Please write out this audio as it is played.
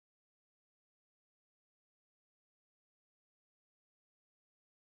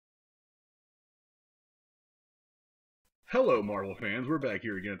Hello, Marvel fans. We're back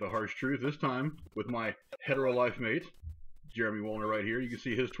here again at The Harsh Truth, this time with my hetero life mate, Jeremy Wolner, right here. You can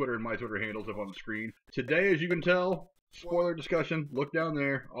see his Twitter and my Twitter handles up on the screen. Today, as you can tell, spoiler discussion. Look down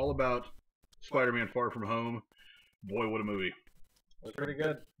there, all about Spider-Man Far From Home. Boy, what a movie. It was pretty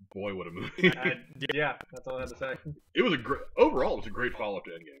good. Boy, what a movie. Yeah, that's all I had to say. It was overall, it was a great follow-up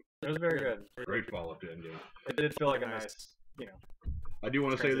to Endgame. It was very good. Great follow-up to Endgame. It did feel like a nice, I do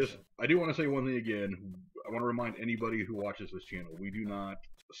want to say this. I do want to say one thing again. I want to remind anybody who watches this channel, we do not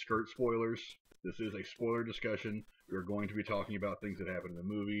skirt spoilers. This is a spoiler discussion. We're going to be talking about things that happened in the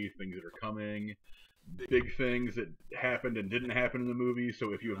movie, things that are coming, big things that happened and didn't happen in the movie.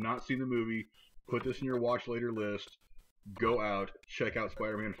 So if you have not seen the movie, put this in your watch later list. Go out, check out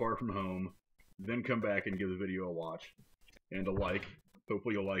Spider-Man Far From Home, then come back and give the video a watch and a like.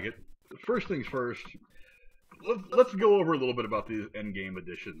 Hopefully you'll like it. First things first, let's go over a little bit about these Endgame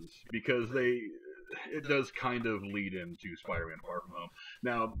editions, because it does kind of lead into Spider-Man Far From Home.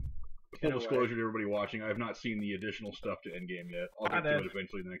 Now, full disclosure to everybody watching, I have not seen the additional stuff to Endgame yet. I'll get to it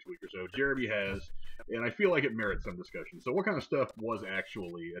eventually the next week or so. Jeremy has, and I feel like it merits some discussion. So what kind of stuff was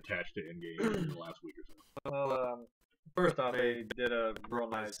actually attached to Endgame in the last week or so? Well, first off, they did a real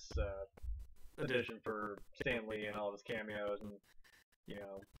nice addition for Stan Lee and all of his cameos, and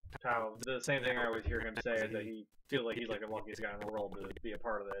how the same thing I always hear him say is that he feels like he's like the luckiest guy in the world to be a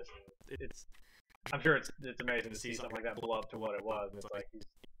part of this. And I'm sure it's amazing to see something like that blow up to what it was. And it's like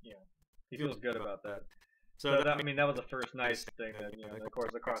he feels good about that. So that was the first nice thing that of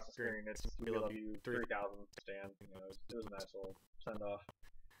course across the screen it's "We Love You 3000" Stan. It was a nice little send off.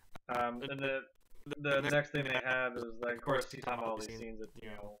 And the next thing they have is like, of course he's talking about all these scenes that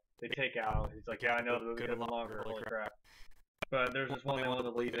they take out. He's like, yeah, I know the movie goes longer. Holy crap! But there's this one they wanted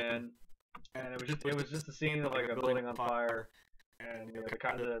to leave in, and it was just a scene of like a building on fire, and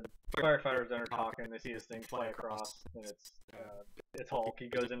the firefighters that are talking. They see this thing fly across, and it's Hulk. He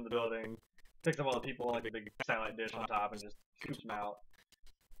goes into the building, picks up all the people like a big satellite dish on top, and just scoops them out.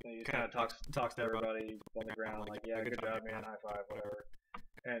 And he kind of talks to everybody on the ground, like, yeah, good job, man, high five, whatever.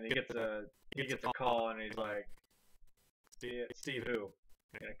 And he gets a call, and he's like, Steve who?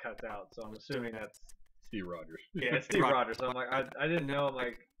 And it cuts out. So I'm assuming that's Steve Rogers. Yeah, it's Steve Rogers. So I'm like, I didn't know. I'm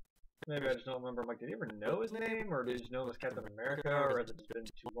like, maybe I just don't remember. I'm like, did he ever know his name, or did he just know him as Captain America, or has it just been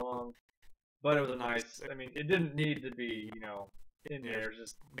too long? But it was a nice. I mean, it didn't need to be, in there. It was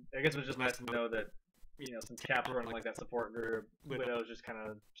just, I guess it was just nice to know that, since Cap's running like that support group, Widow's just kind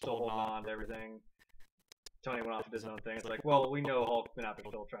of still holding on to everything. Tony went off and did his own thing. It's like, well, we know Hulk's been out there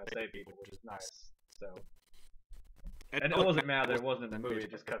still trying to save people, which is nice. So, and I wasn't mad that it wasn't in the movie.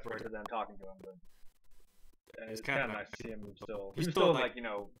 It just cuts right to them talking to him. But it's kind of nice to see him still. He was still in like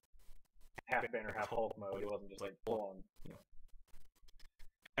half Banner, half Hulk mode. He wasn't just like full on.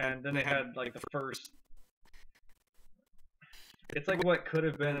 And then they had like the first. It's like what could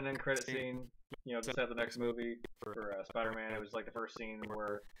have been an end credit scene. Just at the next movie for Spider-Man. It was like the first scene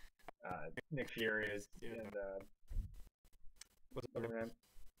where Nick Fury is and what's her name?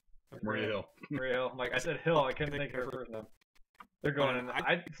 Maria Hill. Maria Hill. Like I said, Hill. I couldn't think of her first name. They're going in.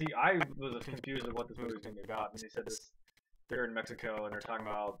 I was confused of what this movie was going to be about. And they said they're in Mexico and they're talking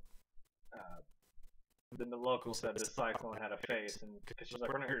about. Then the local said this cyclone had a face, and because she's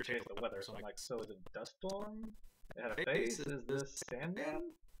like, we're not here to change the weather. So I'm like, so is it a dust storm? It had a face. Is this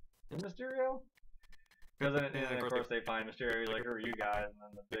Sandman in Mysterio? Because then of course they find Mysterio. He's like, who are you guys?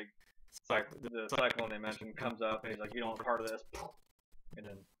 And then the cyclone they mentioned comes up, and he's like, you don't want part of this. And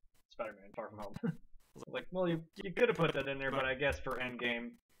then Spider-Man Far From Home. Like, well, you could have put that in there, but I guess for Endgame,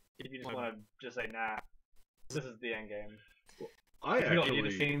 if you just want to just say, nah, this is the Endgame. I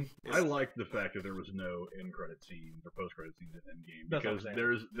like the fact that there was no end credit scene or post credit scene in Endgame, because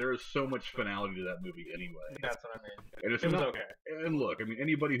there is so much finality to that movie anyway. That's what I mean. And it was okay. And look, I mean,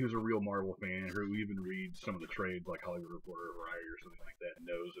 anybody who's a real Marvel fan who even reads some of the trades like Hollywood Reporter or Variety or something like that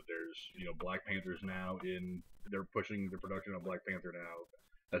knows that there's Black Panther's now they're pushing the production on Black Panther now,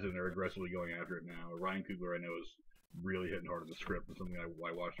 as in they're aggressively going after it now. Ryan Coogler, I know, is really hitting hard on the script. It's something I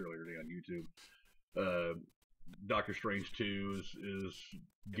watched earlier today on YouTube. Doctor Strange 2 is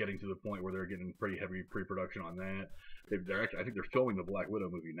getting to the point where they're getting pretty heavy pre-production on that. I think they're filming the Black Widow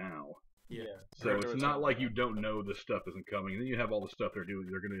movie now. Yeah. So it's not like you don't know this stuff isn't coming. And then you have all the stuff they're going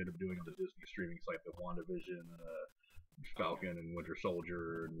to end up doing on the Disney streaming site, the WandaVision, Falcon and Winter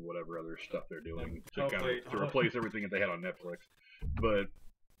Soldier, and whatever other stuff they're doing to replace everything that they had on Netflix. But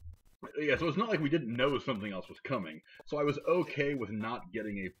yeah, so it's not like we didn't know something else was coming. So I was okay with not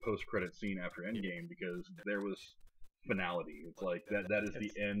getting a post-credit scene after Endgame, because there was finality. It's like that is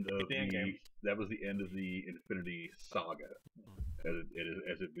the end of that was the end of the Infinity Saga.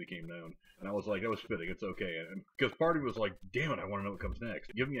 as it became known. And I was like, that was fitting. It's okay. And because part of me was like, damn it, I want to know what comes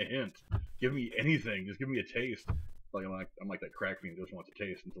next. Give me a hint. Give me anything. Just give me a taste. Like I'm like that crack fiend that just wants a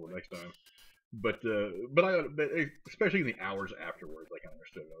taste until the next time. But especially in the hours afterwards, I kind of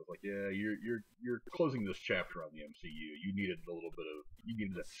understood it. I was like, yeah, you're closing this chapter on the MCU. You needed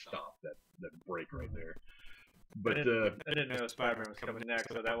that stop, that break right there. But I didn't know Spider-Man was coming next,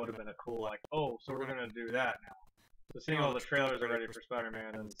 so that would have been a cool oh, so we're gonna do that now. So seeing all the trailers already for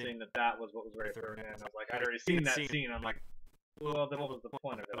Spider-Man and seeing that was what was ready thrown in, I was like, I'd already seen that scene. I'm like, well, then what was the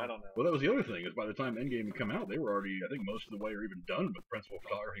point of it? I don't know. Well, that was the other thing, is by the time Endgame had come out, they were already, I think, most of the way or even done with principal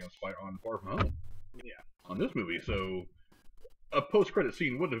photography on Far From Home. Yeah. On this movie, so a post-credit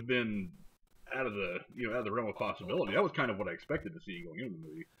scene wouldn't have been out of the realm of possibility. That was kind of what I expected to see going into the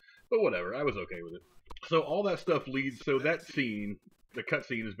movie. But whatever, I was okay with it. So all that stuff leads. So that scene, the cut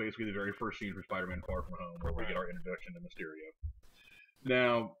scene, is basically the very first scene for Spider-Man: Far From Home, where we get our introduction to Mysterio.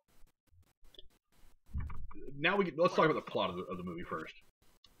 Now let's talk about the plot of the movie first.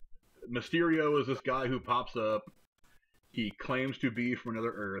 Mysterio is this guy who pops up. He claims to be from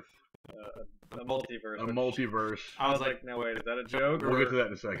another Earth. A multiverse. A multiverse. I was like, no, wait, is that a joke? We'll get to that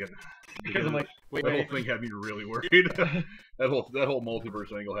in a second. Because I'm like, wait, that whole thing had me really worried. that whole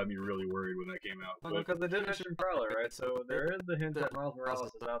multiverse angle had me really worried when that came out. Well, because they did mention Prowler, right? So there is the hint that Miles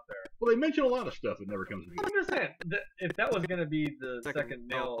Morales is out there. Well, they mention a lot of stuff that never comes to I'm just saying, if that was going to be the second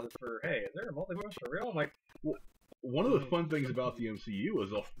nail for, hey, is there a multiverse for real? I'm like, well, one of the fun things about the MCU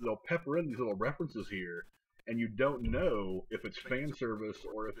is they'll pepper in these little references here, and you don't know if it's fan service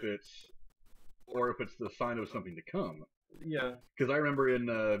or if it's the sign of something to come. Yeah. Because I remember in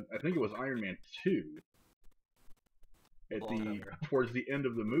I think it was Iron Man 2, towards the end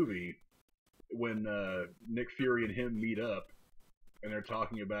of the movie, when Nick Fury and him meet up, and they're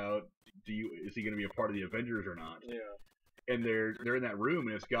talking about is he going to be a part of the Avengers or not? Yeah. And they're in that room,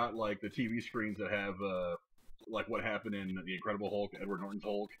 and it's got like the TV screens that have like what happened in the Incredible Hulk, Edward Norton's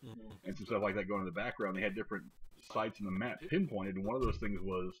Hulk, and some stuff like that going in the background. They had different sites in the map pinpointed, and one of those things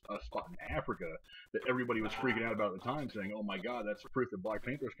was a spot in Africa that everybody was freaking out about at the time, saying, "Oh my God, that's proof that Black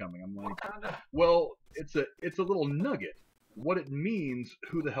Panther's coming." I'm like, well, it's a little nugget. What it means,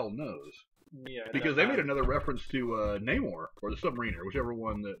 who the hell knows? Yeah. Because they made another reference to Namor or the Submariner, whichever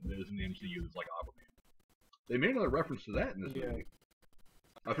one that is in the MCU that's like Aquaman. They made another reference to that in this movie.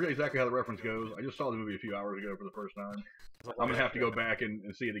 I forget exactly how the reference goes. I just saw the movie a few hours ago for the first time. I'm gonna have to go back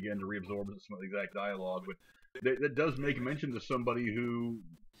and see it again to reabsorb some of the exact dialogue, but that does make mention to somebody who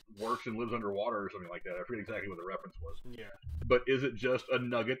works and lives underwater or something like that. I forget exactly what the reference was. Yeah. But is it just a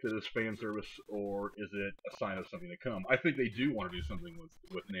nugget that is fan service, or is it a sign of something to come? I think they do want to do something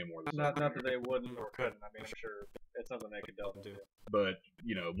with Namor. Not that they wouldn't or couldn't. I mean, I'm sure it's something they could delve into. But,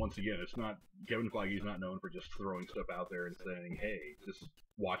 once again, it's not, Kevin Feige's not known for just throwing stuff out there and saying, hey, just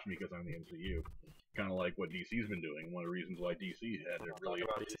watch me because I'm the MCU. Kind of like what DC's been doing. One of the reasons why DC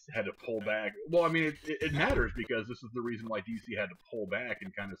had to pull back. Well, I mean, it matters because this is the reason why DC had to pull back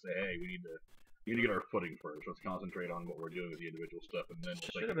and kind of say, hey, we need to get our footing first. Let's concentrate on what we're doing with the individual stuff, and then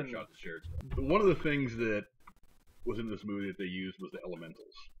we'll take a shot at shared stuff. But one of the things that was in this movie that they used was the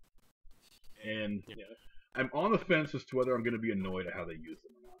elementals. And I'm on the fence as to whether I'm going to be annoyed at how they use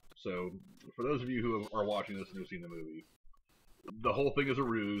them or not. So, for those of you who are watching this and have seen the movie, the whole thing is a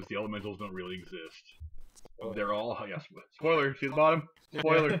ruse. The elementals don't really exist. They're all spoiler. See the bottom?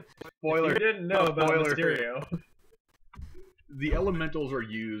 Spoiler. You didn't know about Mysterio. The elementals are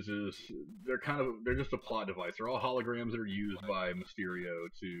used as they're just a plot device. They're all holograms that are used by Mysterio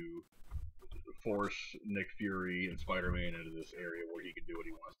to force Nick Fury and Spider-Man into this area where he can do what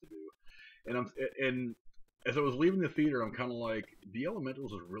he wants to do. And as I was leaving the theater, I'm kind of like, the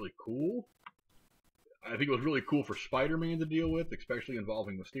elementals is really cool. I think it was really cool for Spider-Man to deal with, especially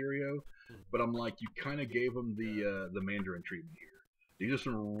involving Mysterio. But I'm like, you kind of gave him the Mandarin treatment here. These are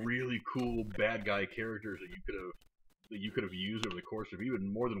some really cool bad guy characters that you could have used over the course of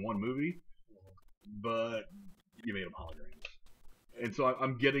even more than one movie, but you made them holograms. And so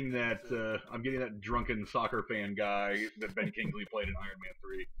I'm getting that drunken soccer fan guy that Ben Kingsley played in Iron Man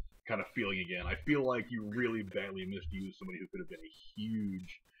 3 kind of feeling again. I feel like you really badly misused somebody who could have been a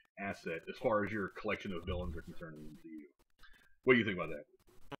huge asset as far as your collection of villains are concerned in the MCU. What do you think about that?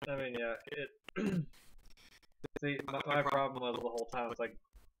 I mean, see, my problem was the whole time, it's like,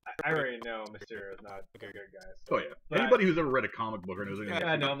 I already know Mysterio is not a good guy. So, oh yeah, anybody who's ever read a comic book or knows anything.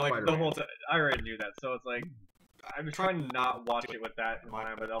 Yeah, I know. I'm like the whole time, I already knew that. So it's like, I'm trying to not watch it with that in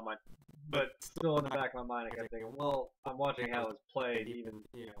mind, but still in the back of my mind, I kept thinking, well, I'm watching how it's played. Even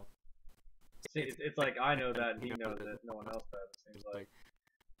see, it's like I know that and he knows it. No one else does. It seems like.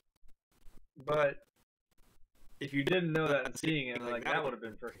 But if you didn't know that and seeing it, like that would have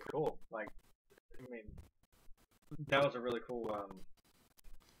been freaking cool. Like, I mean, that was a really cool,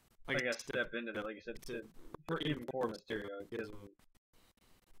 I guess, step into that. Like you said, even for Mysterio, it gives him.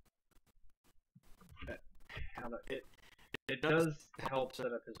 I don't know, it does help set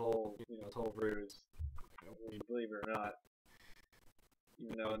up his whole, his whole ruse. When you believe it or not,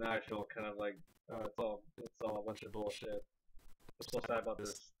 even though now I feel kind of like it's all a bunch of bullshit. What's so sad about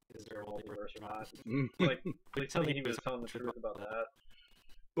this? Is there a multiverse or not? Like, they tell me he was telling the truth about that.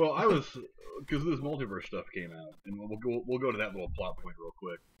 Well, because this multiverse stuff came out, and we'll go to that little plot point real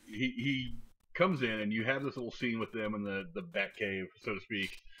quick. He comes in, and you have this little scene with them in the Batcave, so to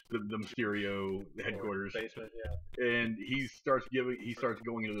speak, the Mysterio headquarters basement, and he starts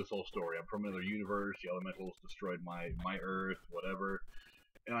going into this whole story. I'm from another universe. The elementals destroyed my Earth, whatever.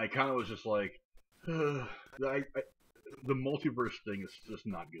 And I kind of was just like, the multiverse thing is just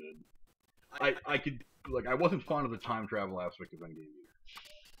not good. I wasn't fond of the time travel aspect of Endgame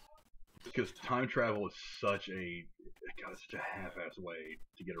either, because time travel is such a half-ass way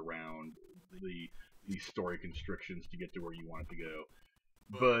to get around the story constrictions to get to where you want it to go.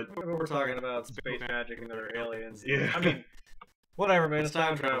 But we're talking about space magic and there are aliens. Yeah. I mean, whatever, man. It's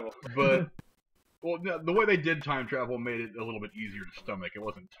time travel. But well, the way they did time travel made it a little bit easier to stomach. It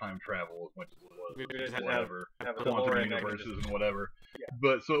wasn't time travel as much as it was whatever quantum universes and whatever. Yeah.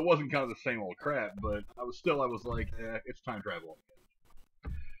 But so it wasn't kind of the same old crap. But I was like, it's time travel.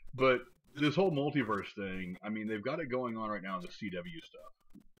 But this whole multiverse thing, I mean, they've got it going on right now in the CW stuff,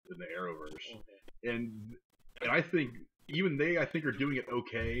 in the Arrowverse, and I think. Even I think, are doing it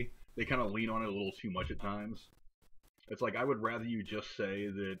okay. They kind of lean on it a little too much at times. It's like, I would rather you just say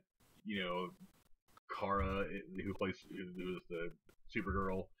that, Kara, who is the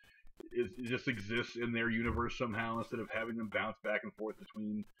Supergirl, just exists in their universe somehow, instead of having them bounce back and forth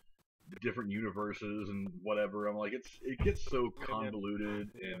between different universes and whatever. I'm like, it gets so convoluted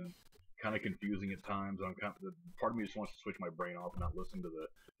and kind of confusing at times. Part of me just wants to switch my brain off and not listen to the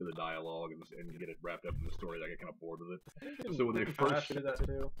dialogue and get it wrapped up in the story. I get kind of bored with it. So when they first did that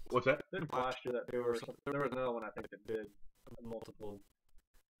too. What's that? Didn't Flash do that too, or something? There was another one I think that did multiple.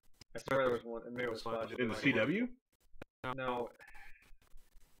 I swear there was one. Maybe it was Flash. In the CW? No.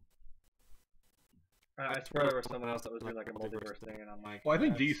 I swear there was someone else that was doing like a multiverse thing, and I'm like. Well, I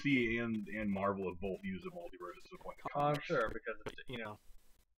think DC and Marvel have both used the multiverse at some point. I'm sure, because it's,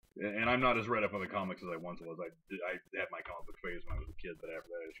 And I'm not as read up on the comics as I once was. I had my comic book phase when I was a kid, but after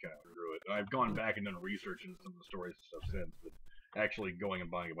that I just kind of threw it. And I've gone back and done research into some of the stories and stuff since, but actually going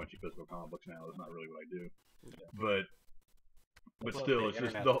and buying a bunch of physical comic books now is not really what I do. Yeah. But still, it's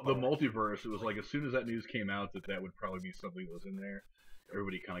just the multiverse. It was like, as soon as that news came out that would probably be something that was in there,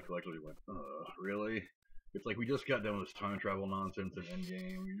 everybody kind of collectively went, really? It's like, we just got done with this time travel nonsense in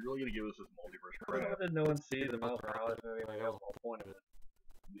Endgame. You're really going to give us this multiverse crap? Did no one see the Miles Morales movie? Like, that was the whole point of it.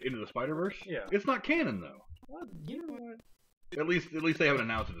 Into the Spider-Verse? Yeah. It's not canon, though. Well, you know what? At least they haven't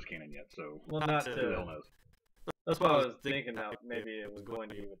announced it as canon yet, so well, not who the hell knows. That's why I was thinking how maybe it was going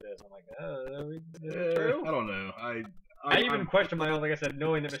to be with this. I'm like, true? I don't know. I even questioned my own, like I said,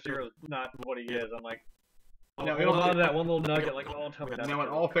 knowing that Mysterio is not what he is. I'm like, now, hold on to that one little nugget, like, oh, tell me that. Now, in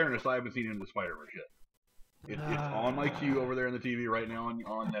all fairness, I haven't seen Into the Spider-Verse yet. It's on my queue over there on the TV right now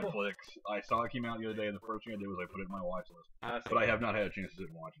on Netflix. I saw it came out the other day, and the first thing I did was I put it in my watch list. But I have not had a chance to sit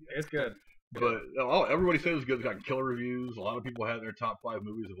and watch it yet. It's good. But everybody says it's good. It's got killer reviews. A lot of people had it in their top 5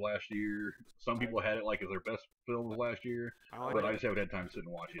 movies of last year. Some people had it like as their best film of last year. But I just haven't had time to sit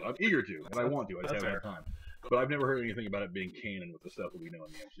and watch it. I'm eager to, and I want to. I just haven't had time. But I've never heard anything about it being canon with the stuff that we know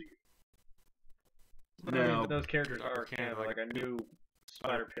in the MCU. Now, those characters are canon. Like, I knew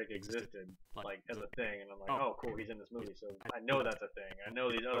Spider-Pig existed, like, as a thing, and I'm like, oh, cool, he's in this movie, so I know that's a thing. I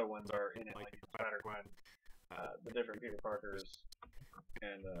know these other ones are in it, like Spider-Gwen, the different Peter Parkers,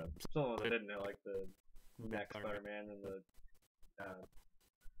 and some of them I didn't know, like the Next Spider-Man and the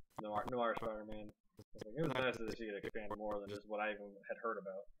Noir Spider-Man. It was nice to see it expand more than just what I even had heard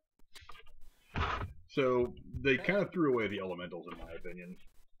about. So, they kind of threw away the elementals, in my opinion.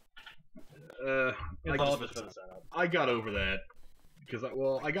 I got over that. Because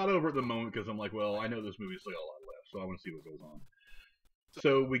I got over it the moment because I'm like, well, I know this movie's still got a lot left, so I want to see what goes on.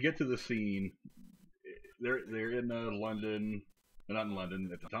 So we get to the scene. They're in London, not in London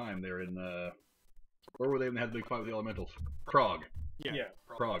at the time. They're in where were they when they had the big fight with the elementals? Prague. Yeah.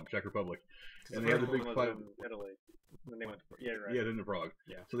 Prague, Czech Republic. And they had the big fight in Italy. When they went to, yeah, right. Yeah, into Prague.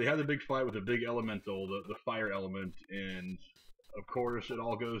 Yeah. So they had the big fight with the big elemental, the fire element, and of course it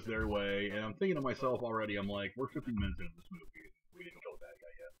all goes their way. And I'm thinking to myself already, I'm like, we're 15 minutes into this movie. We didn't kill the bad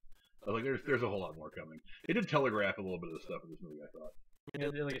guy yet. I was like, there's a whole lot more coming. It did telegraph a little bit of the stuff in this movie, I thought.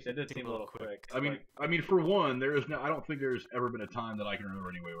 Like you said, it did seem a little quick. I mean, for one, I don't think there's ever been a time that I can remember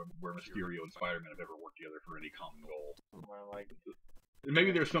anyway where Mysterio and Spider-Man have ever worked together for any common goal. Well, like,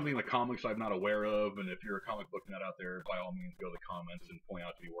 maybe there's something in the comics I'm not aware of, and if you're a comic book nut out there, by all means, go to the comments and point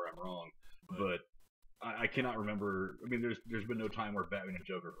out to me where I'm wrong. But I cannot remember. I mean, there's been no time where Batman and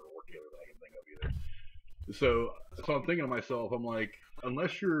Joker have worked together that I can think of either. So I'm thinking to myself, I'm like,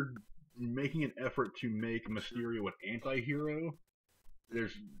 unless you're making an effort to make Mysterio an anti-hero,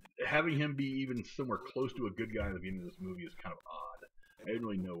 having him be even somewhere close to a good guy at the beginning of this movie is kind of odd. I didn't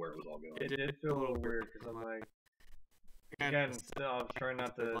really know where it was all going. It did feel a little weird because I'm like, again, still, I was trying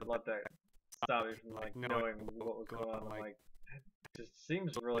not to let that stop me from like knowing what was going on. I'm like, it just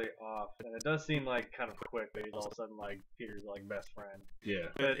seems really off, and it does seem like kind of quick that he's all of a sudden like Peter's like best friend. Yeah.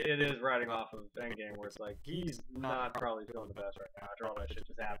 But it is riding off of Endgame where it's like he's not probably feeling the best right now after all that shit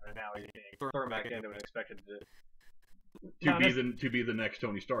just happened, and now he's being thrown back into and expected to be the next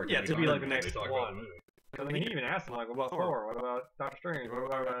Tony Stark. Yeah, to be like the next one. I mean, he even asked him like, what about Thor? What about Doctor Strange? What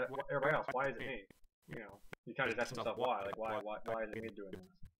about everybody else? Why is it me? You know, he kind of just asked himself why. Like, why is it me doing this?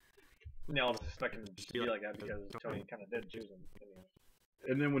 And they all just expect him to just be like that because Tony kind of did choose him.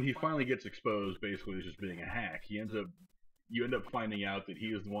 And then when he finally gets exposed, basically as just being a hack, you end up finding out that he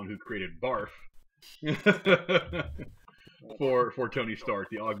is the one who created Barf for Tony Stark,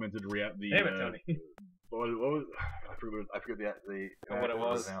 the augmented reality. Damn it, Tony. What was I forget what it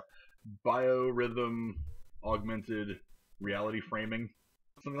was now. Biorhythm augmented reality framing,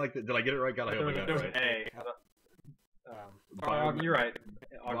 something like that. Did I get it right? God, I hope I got it right. You're right.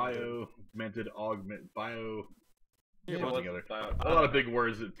 Bio. Yeah, together. A lot of big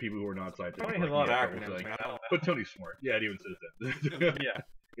words that people who are not scientific. Tony has a lot of acronyms. But Tony's smart. Yeah, it even says that. Yeah.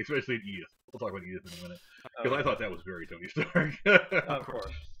 Especially in Edith. We'll talk about Edith in a minute. Because I thought that was very Tony Stark. Of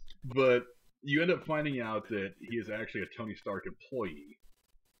course. But you end up finding out that he is actually a Tony Stark employee,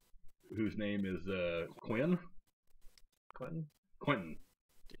 whose name is Quinn. Quentin.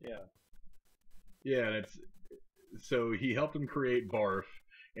 Yeah. Yeah, and so he helped him create Barf,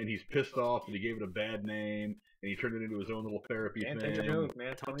 and he's pissed off that he gave it a bad name, and he turned it into his own little therapy thing. Take a joke,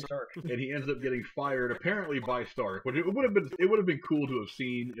 man. Tony Stark. And he ends up getting fired, apparently by Stark. But it would have been cool to have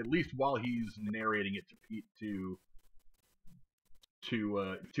seen, at least while he's narrating it to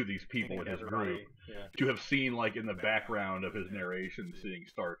these people in his group, to have seen like in the background of his narration, seeing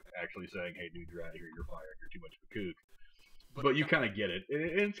Stark actually saying, "Hey, dude, you're out of here. You're fired. You're too much of a kook." But you kind of get it.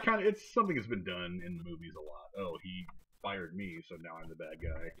 It's something that's been done in the movies a lot. Oh, he fired me, so now I'm the bad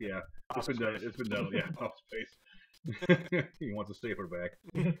guy. Yeah, it's been done. Yeah, off space. He wants a stapler back.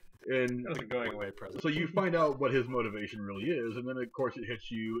 And that's a going away present. So you find out what his motivation really is, and then of course it hits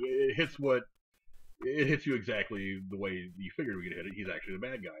you. It hits you exactly the way you figured we could hit it. He's actually the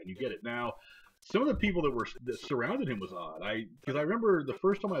bad guy, and you get it. Now, some of the people that surrounded him was odd. Because I remember the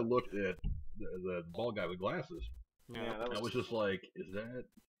first time I looked at the bald guy with glasses. Yeah, I was just like, is that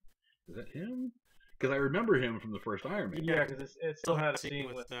him? Because I remember him from the first Iron Man. Yeah, because it still had a scene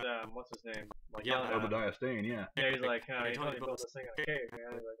with what's his name? Like Obadiah Stane, yeah. Yeah, he's like, he totally built this thing in a cave,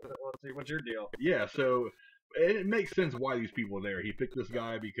 man. He's like, what's your deal? Yeah, so it makes sense why these people are there. He picked this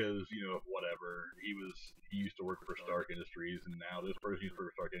guy because, whatever. He used to work for Stark Industries, and now this person used to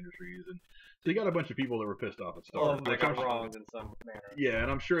work for Stark Industries, and so you got a bunch of people that were pissed off at Stark. They got wronged in some manner. Yeah,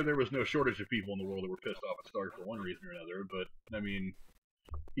 and I'm sure there was no shortage of people in the world that were pissed off at Stark for one reason or another, but, I mean,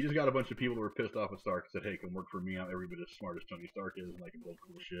 he just got a bunch of people that were pissed off at Stark and said, "Hey, come work for me. I'm every bit as smart as Tony Stark is, and I can build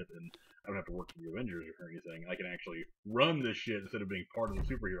cool shit, and I don't have to work for the Avengers or anything. I can actually run this shit instead of being part of the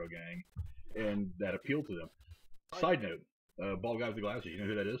superhero gang," and that appealed to them. Side note, bald guy with the glasses, you know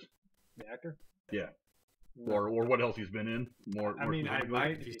who that is? The actor? Yeah. No. Or what else he's been in? I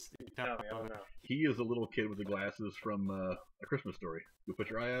might. If you tell me, I don't know. He is the little kid with the glasses from A Christmas Story. You put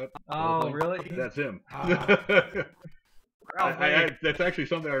your eye out. Oh, really? That's him. That's actually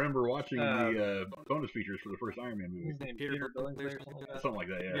something I remember watching the bonus features for the first Iron Man movie. His name Peter Billingsley or something like that? Something like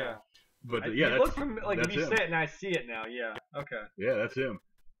that, yeah. Yeah. But that's like if you say it and I see it now, yeah. Okay. Yeah, that's him.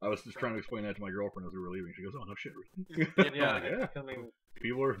 I was just trying to explain that to my girlfriend as we were leaving. She goes, "Oh no, shit, really?" Yeah. Yeah. I mean,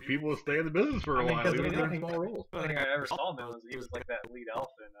 people stay in the business for a while. The only thing I ever saw him was he was like that lead elf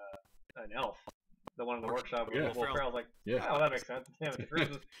in an Elf. The one in the workshop with Will Ferrell. I was like, oh, that makes sense. Damn, it's a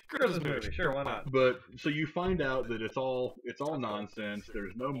Christmas movie. Sure, why not? But so you find out that it's all nonsense.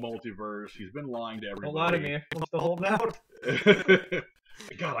 There's no multiverse. He's been lying to everybody. Don't lie to me. I'm still holding out.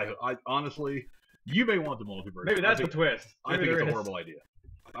 God, I honestly, you may want the multiverse. Maybe that's the twist. I think it's a horrible idea.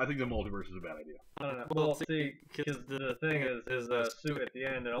 I think the multiverse is a bad idea. I don't know. Well, see, because the thing is, his suit at the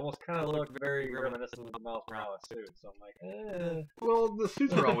end, it almost kind of looked very reminiscent of the Miles Morales suit. So I'm like, eh. Well, the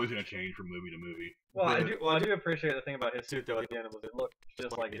suits are always going to change from movie to movie. Well, I do appreciate the thing about his suit though. At the end, was it looked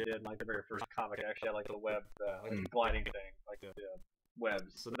just like it did in like the very first comic. It actually had like the web, like the gliding thing, like the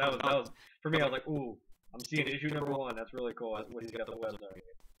webs. So that was for me. I was like, ooh, I'm seeing issue #1. That's really cool. When he's got the webs underneath.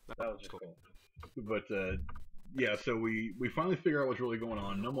 That was just cool. But yeah, so we finally figure out what's really going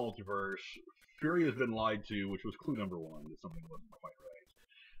on. No multiverse. Fury has been lied to, which was clue #1 that something wasn't quite right.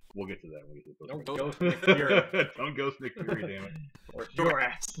 We'll get to that when we get to Don't ghost Nick Fury. Don't ghost Nick Fury, damn it. Or your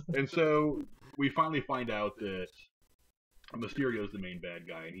ass. And so we finally find out that Mysterio is the main bad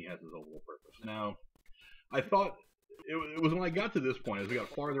guy, and he has his own little purpose. Now, I thought it was when I got to this point, as we got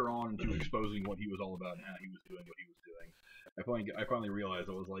farther on into exposing what he was all about and how he was doing what he was doing, I finally realized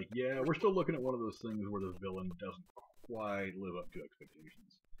I was like, yeah, we're still looking at one of those things where the villain doesn't quite live up to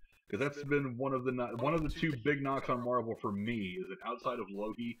expectations. Because that's been one of the two big knocks on Marvel for me, is that outside of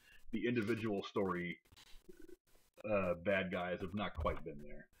Loki, the individual story bad guys have not quite been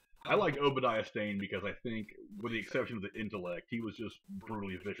there. I like Obadiah Stane because I think, with the exception of the intellect, he was just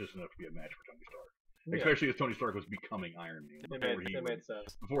brutally vicious enough to be a match for Tony Stark. Yeah. Especially as Tony Stark was becoming Iron Man. It made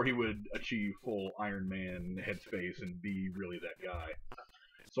sense. Before he would achieve full Iron Man headspace and be really that guy.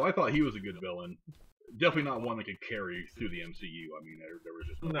 So I thought he was a good villain. Definitely not one that could carry through the MCU. I mean, there was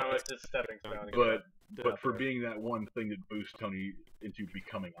just no, it's just stepping stone. But for being that one thing that boosts Tony into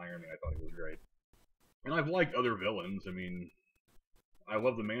becoming Iron Man, I thought he was great. And I've liked other villains. I mean, I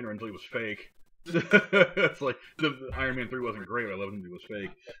love the Mandarin until he was fake. It's like the Iron Man 3 wasn't great. I loved him until he was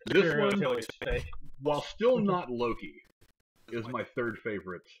fake. This one, while still not Loki, is my fourth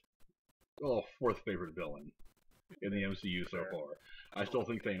favorite villain in the MCU so far. I still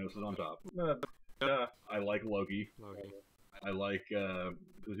think Thanos is on top. I like Loki. I like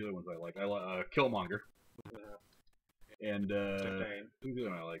who's the other ones I like? I like Killmonger. And who's the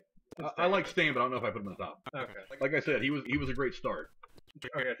other one I like? I like Stain, but I don't know if I put him on the top. Okay. Like I said, he was a great start.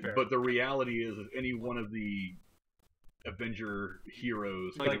 Okay, fair. But the reality is any one of the Avenger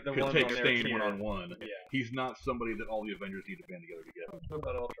heroes could take Stain one-on-one. Yeah. He's not somebody that all the Avengers need to band together to get. What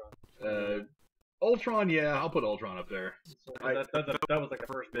about Ultron? Ultron, yeah, I'll put Ultron up there. So that was like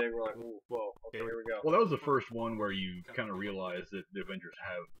the first big, we're like, ooh, whoa, okay, here we go. Well, that was the first one where you kind of realize that the Avengers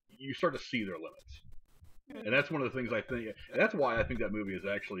you start to see their limits. And that's one of the things I think, that's why I think that movie is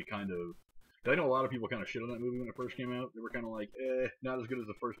actually kind of, I know a lot of people kind of shit on that movie when it first came out. They were kind of like, not as good as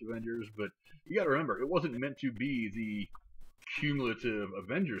the first Avengers, but you got to remember, it wasn't meant to be the cumulative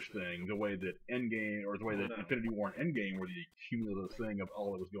Avengers thing, the way that Endgame, or the way that Infinity War and Endgame were the cumulative thing of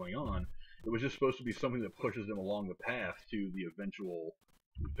all that was going on. It was just supposed to be something that pushes them along the path to the eventual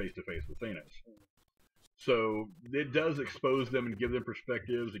face-to-face with Thanos. So it does expose them and give them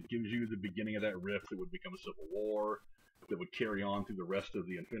perspectives. It gives you the beginning of that rift that would become a civil war, that would carry on through the rest of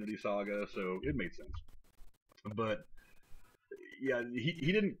the Infinity Saga. So it made sense. But yeah,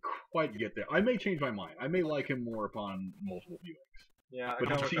 he didn't quite get there. I may change my mind. I may like him more upon multiple viewings. Yeah,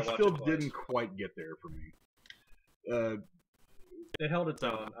 but he still didn't quite get there for me. It held its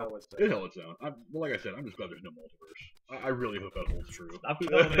own, I would say. It held its own. Like I said, I'm just glad there's no multiverse. I really hope that holds true. I'm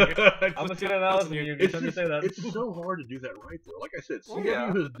gonna see that out of you. It's so hard to do that right, though. Like I said,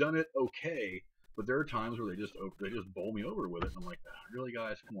 CW has done it okay, but there are times where they just bowl me over with it, and I'm like, really,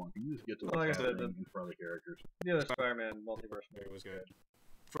 guys, come on, can you just get to what's happening in front of the characters? The other Spider-Man multiverse movie was good.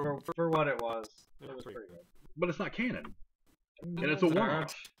 For what it was pretty good. But it's not canon, and it's a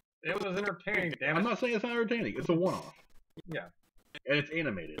one-off. It was entertaining. Damn it. I'm not saying it's not entertaining. It's a one-off. Yeah. And it's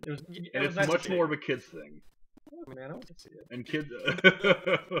animated. It's nice much more of a kid's thing. Oh, man, I want to see it. And kids...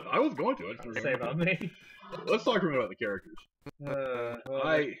 I was going to. Say about me. Let's talk for a minute about the characters.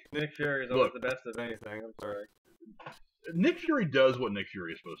 Nick Fury is always the best of anything. I'm sorry. Nick Fury does what Nick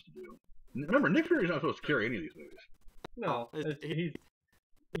Fury is supposed to do. Remember, Nick Fury is not supposed to carry any of these movies. No, he's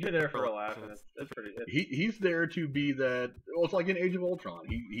there for a laugh, and it's pretty. He's there to be that. Well, it's like in Age of Ultron.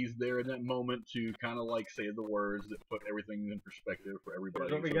 He's there in that moment to kind of like say the words that put everything in perspective for everybody.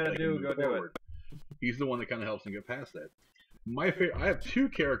 That's what we gotta do. Go do it. He's the one that kind of helps him get past that. My favorite. I have two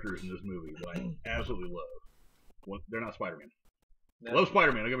characters in this movie that I absolutely love. Well, they're not Spider-Man. I love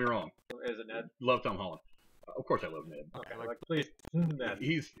Spider-Man. Don't get me wrong. Is it Ned? Love Tom Holland. Of course, I love Ned. Okay, please, Ned.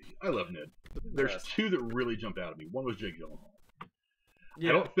 I love Ned. There's two that really jumped out at me. One was Jake Gyllenhaal. Yeah.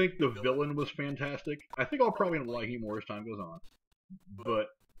 I don't think the villain was fantastic. I think I'll probably end up liking him more as time goes on. But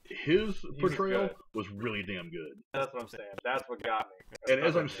his portrayal was really damn good. That's what I'm saying. That's what got me. And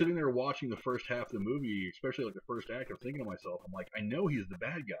as I'm sitting there watching the first half of the movie, especially like the first act, I'm thinking to myself, I'm like, I know he's the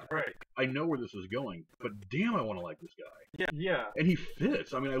bad guy. Right. I know where this is going, but damn, I want to like this guy. Yeah. And he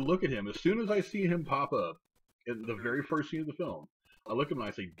fits. I mean, I look at him, as soon as I see him pop up in the very first scene of the film, I look at him and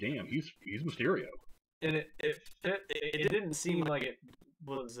I say, damn, he's Mysterio. And it fit. It didn't seem like it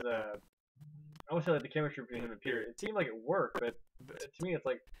was, I would say like the chemistry between him and Peter. It seemed like it worked, but to me, it's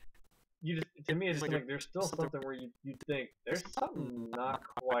like, to me, it's just like there's still something where you think there's something not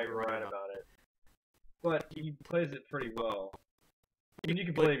quite right about it, but he plays it pretty well. I mean, you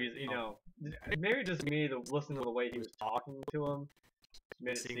can believe he's, maybe just me listening to the way he was talking to him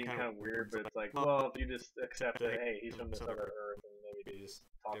made it seem kind of weird, but it's like, well, if you just accept that, hey, he's from this other Earth, and maybe they just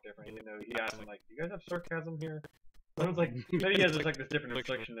talk different. He asked him like, "Do you guys have sarcasm here?" And I was like, maybe he has just like this different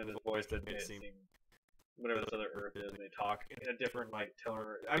inflection in his voice that made it seem whatever this other Earth is, and they talk in a different like tone.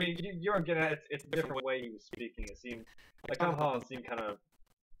 I mean, you're getting at it's a different way he was speaking. It seemed like Tom Holland seemed kind of,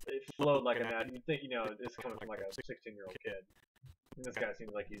 it flowed like a nat. You'd think, it's coming from like a 16-year-old kid. And this guy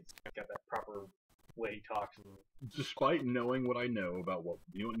seems like he's got that proper way he talks. Despite knowing what I know about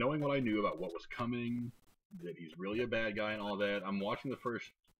knowing what I knew about what was coming, that he's really a bad guy and all that, I'm watching the first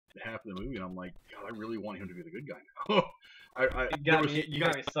half of the movie and I'm like, God, I really want him to be the good guy now. You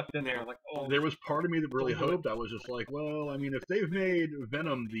got me sucked in there. I'm like, oh. There was part of me that really hoped. I was just like, well, I mean, if they've made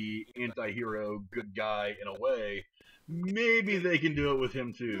Venom the anti-hero good guy in a way, maybe they can do it with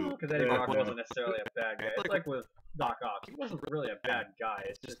him too. Because Eddie Brock wasn't necessarily a bad guy. It's like with Doc Ock. He wasn't really a bad guy.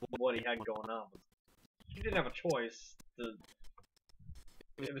 It's just what he had going on. He didn't have a choice.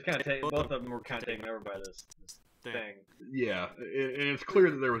 It was kind of both of them were kind of taken over by this thing. Yeah, and it's clear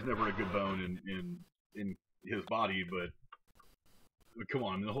that there was never a good bone in his body, but come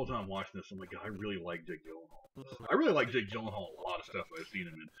on, I mean, the whole time watching this, I'm like, God, I really like Jake Gyllenhaal. I really like Jake Gyllenhaal in a lot of stuff I've seen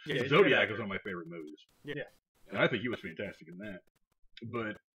him in. Yeah, Zodiac is one of my favorite movies. Yeah. And I think he was fantastic in that.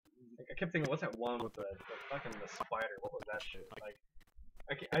 But I kept thinking, what's that one with the fucking the spider? What was that shit? Like,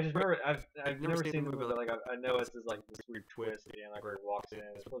 I just remember I've never seen the movie, but like I know it's just like this weird twist at the end, like where he walks in,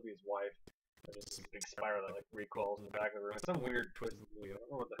 it's supposed to be his wife. And there's this big spider that like recoils in the back of the room. It's some weird twist in the movie. I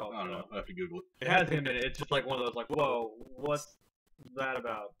don't know what the hell. I don't know. I have to Google it. It has him in it. It's just like one of those like, whoa, what's that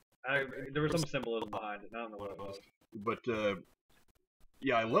about? There was some symbolism behind it. I don't know what it was. But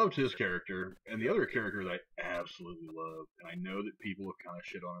yeah, I loved his character, and the other character that I absolutely love, and I know that people have kind of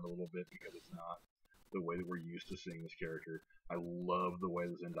shit on it a little bit because it's not the way that we're used to seeing this character. I love the way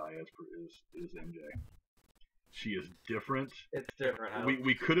that Zendaya is MJ. She is different. It's different.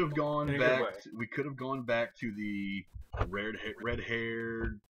 We could have gone back. We could have gone back to the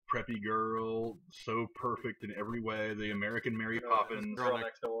red-haired preppy girl, so perfect in every way. The American Mary Poppins. Girl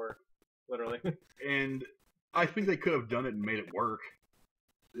next door, literally. And I think they could have done it and made it work.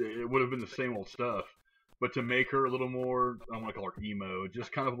 It would have been the same old stuff. But to make her a little more, I don't want to call her emo,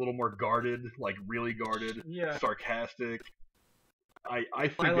 just kind of a little more guarded, like really guarded, sarcastic. I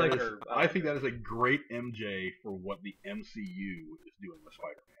think that is a great MJ for what the MCU is doing with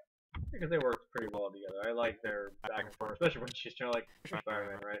Spider-Man. Because they worked pretty well together. I like their back and forth, especially when she's trying to like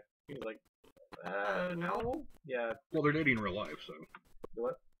Spider-Man, right? He's like, no, yeah. Well, they're dating in real life, so.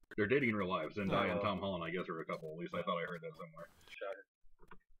 What? They're dating in real life. Zendaya and Tom Holland, I guess, are a couple. At least I thought I heard that somewhere. Shocker.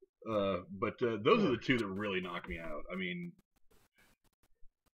 But those are the two that really knocked me out. I mean,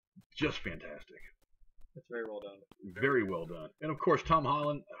 just fantastic. It's very well done. Very well done. And of course, Tom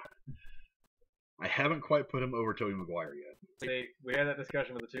Holland, I haven't quite put him over Tobey Maguire yet. We had that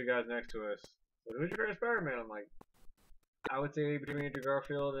discussion with the two guys next to us. So who's your favorite Spider-Man? I'm like, I would say between Andrew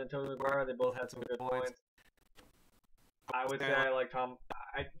Garfield and Tobey Maguire, they both had some good points. I would say I like Tom.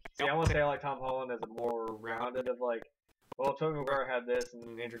 I want to say I like Tom Holland as a more rounded of like, well, Tobey Maguire had this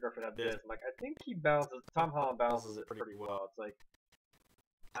and Andrew Garfield had this. I'm like, I think Tom Holland balances it pretty well. It's like,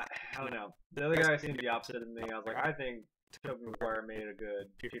 I don't know. The other guy seemed the opposite of me. I was like, I think Tobey Maguire made a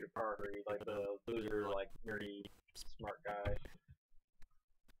good Peter Parker. He's like the loser, like nerdy, smart guy.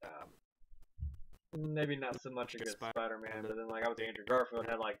 Maybe not so much a good Spider-Man, but then like I would say Andrew Garfield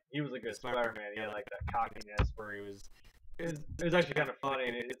had like he was a good Spider-Man. He had like that cockiness where he was. It was actually kind of funny,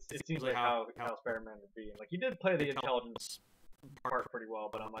 and it seems like how Spider-Man would be. And like he did play the intelligence part pretty well,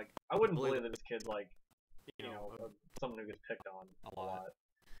 but I'm like I wouldn't believe that this kid's like someone who gets picked on a lot.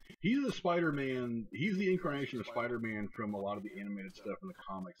 He's the Spider-Man. He's the incarnation of Spider-Man from a lot of the animated stuff in the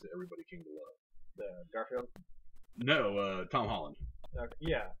comics that everybody came to love. The Garfield? No, Tom Holland.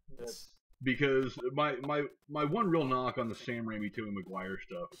 Yeah. Because my one real knock on the Sam Raimi, Tobey Maguire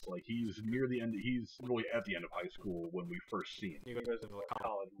stuff is like he's near the end. He's really at the end of high school when we first see him. He goes into like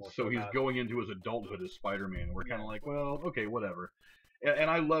college. So he's going into his adulthood as Spider-Man. And we're kind of like, well, okay, whatever. and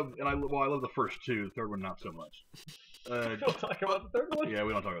I love the first two. The third one not so much. We don't talk about the third one. Yeah,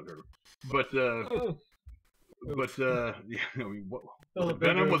 we don't talk about the third one. But yeah, I mean, was it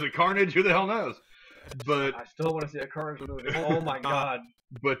Venom? Was it Carnage? Who the hell knows? But I still want to see a Carnage movie. Oh my god!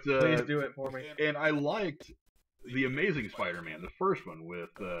 But please do it for me. And I liked the Amazing Spider-Man, the first one with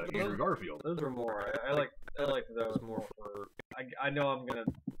Andrew Garfield. Those were more. I like those more for. I know I'm gonna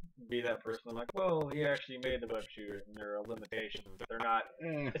be that person. I'm like, well, he actually made the web shooters, and there are limitations. They're not.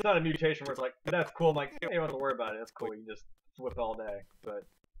 It's not a mutation where it's like that's cool. I'm like, hey, you don't have to worry about it. That's cool. You can just whip all day. But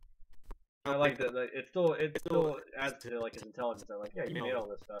I like that. It still adds to like his intelligence. I'm like, yeah, you made all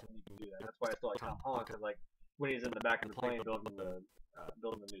this stuff, and you can do that. That's why I still like Tom Holland, because like when he's in the back of the plane building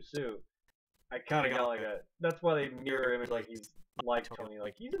the new suit. I kind of got like a. That's why they mirror image like he's like Tony.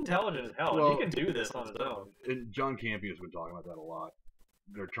 Like he's intelligent as hell. Well, he can do this on his own. And John Campea has been talking about that a lot.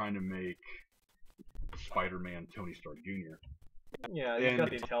 They're trying to make Spider-Man Tony Stark Jr. Yeah, he's got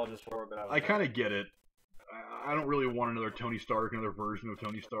the intelligence for it. But I kind of get it. I don't really want another Tony Stark, another version of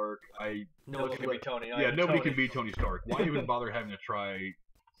Tony Stark. Nobody can be Tony. Yeah, nobody can be Tony Stark. Why even bother having to try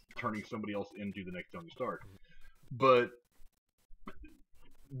turning somebody else into the next Tony Stark? But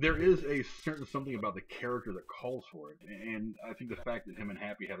there is a certain something about the character that calls for it, and I think the fact that him and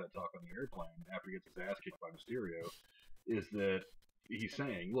Happy have that talk on the airplane after he gets his ass kicked by Mysterio is that he's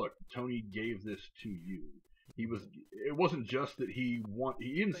saying, "Look, Tony gave this to you. It wasn't just that he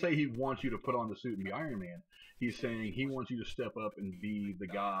didn't say he wants you to put on the suit and be Iron Man. He's saying he wants you to step up and be the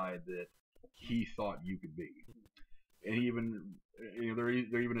guy that he thought you could be." And he even, there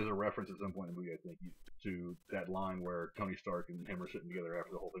even is a reference at some point in the movie, I think, to that line where Tony Stark and him are sitting together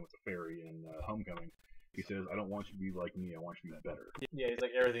after the whole thing with the fairy in Homecoming. He says, "I don't want you to be like me. I want you to be better." Yeah, he's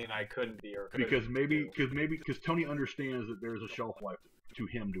like everything I couldn't be or because Tony understands that there's a shelf life to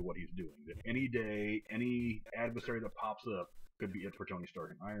him to what he's doing. That any day, any adversary that pops up could be it for Tony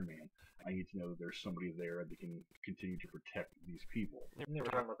Stark and Iron Man. I need to know that there's somebody there that can continue to protect these people. They were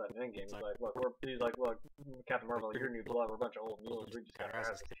talking about that in Endgame. He's like, look, Captain Marvel, you're new blood. We're a bunch of old mules. We just got our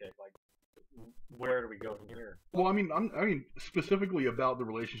asses kicked. Like, where do we go from here? Well, I mean, specifically about the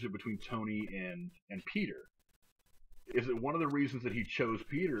relationship between Tony and Peter. Is that one of the reasons that he chose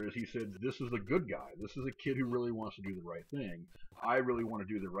Peter is he said, this is a good guy. This is a kid who really wants to do the right thing. I really want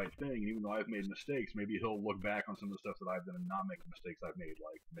to do the right thing. And even though I've made mistakes, maybe he'll look back on some of the stuff that I've done and not make the mistakes I've made,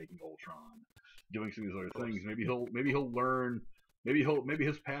 like making Ultron, doing some of these other things. Maybe he'll learn. Maybe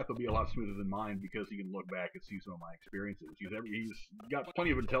his path will be a lot smoother than mine because he can look back and see some of my experiences. He's got plenty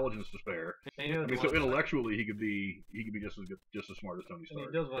of intelligence to spare. I mean, so intellectually he could be just as smart as Tony Stark.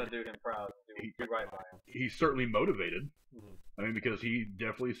 And he does want to do him proud. Do right by him. He's certainly motivated. Mm-hmm. I mean, because he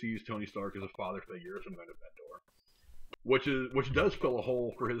definitely sees Tony Stark as a father figure, some kind of mentor, which does fill a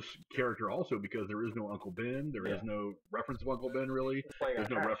hole for his character also, because there is no Uncle Ben. There is no reference of Uncle Ben really. There's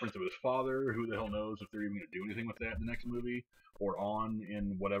no reference of his father. Who the hell knows if they're even going to do anything with that in the next movie or on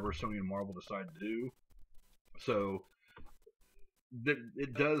in whatever Sony and Marvel decide to do. So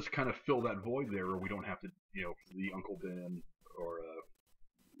it does kind of fill that void there, where we don't have to, the Uncle Ben or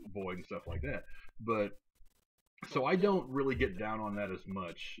Void and stuff like that. But so I don't really get down on that as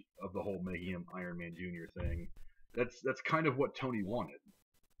much, of the whole making him Iron Man Jr. thing. That's kind of what Tony wanted,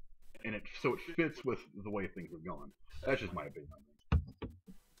 and it fits with the way things have gone. That's just my opinion on things.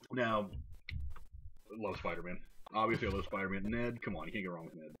 Now, I love Spider-Man. Obviously, I love Spider-Man. Ned, come on, you can't go wrong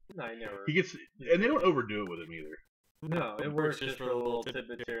with Ned. No, I never. He gets, and they don't overdo it with him either. No, it works just for a little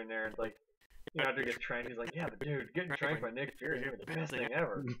tidbits here and there. It's like, after he gets trained, he's like, yeah, but dude, getting trained by Nick Fury is the best thing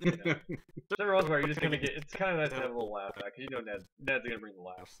ever. There are where you're just gonna get. It's kind of nice to have a little laugh at, because Ned's gonna bring the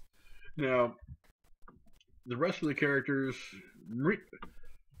laughs. Now, the rest of the characters,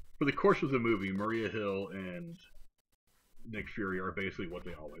 for the course of the movie, Maria Hill and Nick Fury are basically what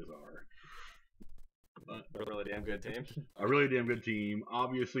they always are. A really damn good team. A really damn good team.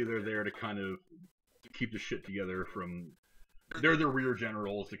 Obviously, they're there to kind of keep the shit together from. They're the rear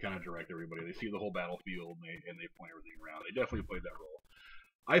generals to kind of direct everybody. They see the whole battlefield and they point everything around. They definitely played that role.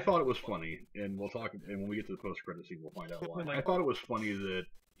 I thought it was funny, and we'll talk. And when we get to the post-credit scene, we'll find out why. I thought it was funny that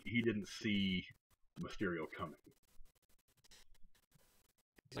he didn't see Mysterio coming.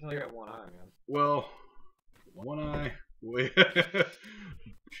 He's only got one eye, man. Well, one eye.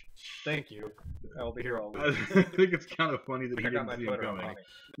 Thank you. I will be here all week. I think it's kind of funny that he didn't see him coming.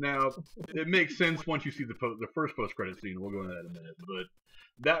 Now, it makes sense once you see the first post-credit scene. We'll go into that in a minute. But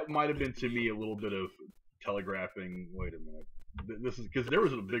that might have been, to me, a little bit of telegraphing. Wait a minute. This is because there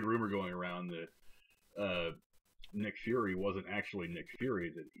was a big rumor going around that Nick Fury wasn't actually Nick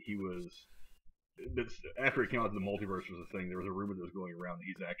Fury. That he was. After it came out that the multiverse was a thing, there was a rumor that was going around that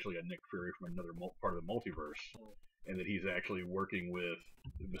he's actually a Nick Fury from another part of the multiverse. and that he's actually working with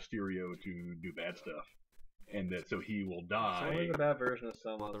Mysterio to do bad stuff, and that so he will die. So there's a bad version of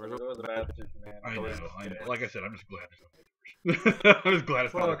someone. There was a bad Superman. I know. Like I said, I'm just glad there's no version. I'm just glad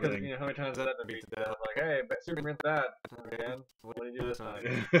it's not a because thing. you know how many times that had to beat to death. Like, hey, Superman's bad. Man, what do you do this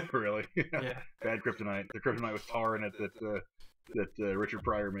time? Really? Yeah. Bad kryptonite. The kryptonite was tar in it that Richard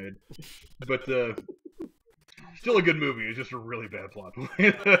Pryor made, but still a good movie. It's just a really bad plot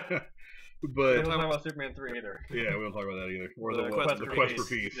point. But we don't talk about Superman 3 either. Yeah, we don't talk about that either. Or the quest for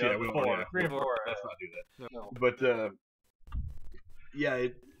peace. Yeah, we don't. Yeah, 3 and 4. Let's not do that. No. But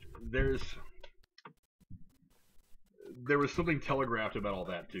there was something telegraphed about all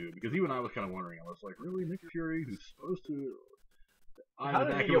that too, because even I was kind of wondering. I was like, really, Nick Fury, who's supposed to how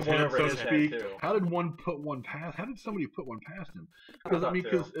did he get one over so his to speak? head too? How did somebody put one past him? Because I mean,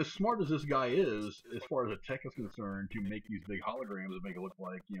 because as smart as this guy is, as far as the tech is concerned, to make these big holograms that make it look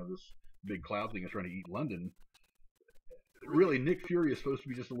like this big cloud thing is trying to eat London. Really, Nick Fury is supposed to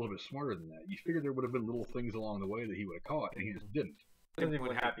be just a little bit smarter than that. You figured there would have been little things along the way that he would have caught, and he just didn't. Even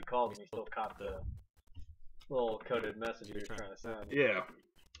when Happy called him, he still caught the little coded message he was trying to send. Yeah,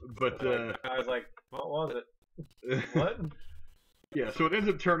 but I was like, what was it? What? Yeah, so it ends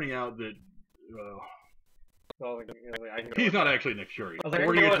up turning out that he's not actually Nick Fury. I was like,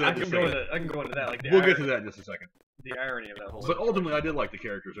 I can go into that. Like, we'll get to that in just a second. The irony of that whole. But ultimately, I did like the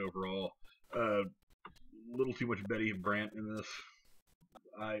characters overall. Little too much Betty Brant in this.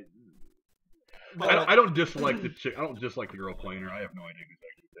 I don't dislike the chick. I don't dislike the girl playing her. I have no idea who's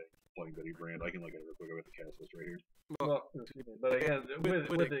actually playing Betty Brant. I can look at it real quick. I've got the cast list right here. Well, but again,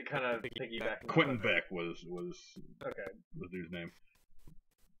 with it kind of piggybacking. Quentin Beck was okay. The dude's name.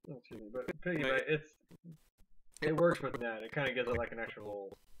 Excuse me, but piggyback, it works with that. It kind of gives it like an extra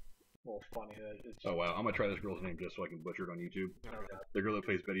little funny. Oh wow, I'm gonna try this girl's name just so I can butcher it on YouTube. Okay. The girl that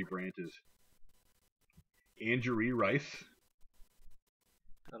plays Betty Brant is Angerie Rice.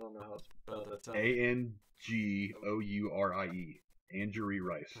 I don't know how to spell that. Angourie. Angerie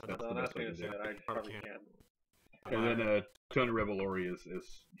Rice. That's the best way to say it. I probably can. And then Tony Revolori is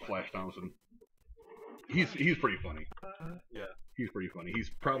Flash Thompson. He's pretty funny. Yeah. He's pretty funny.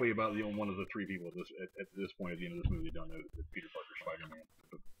 He's probably about the only one of the three people at this point at the end of this movie that don't know that Peter Parker's Spider-Man.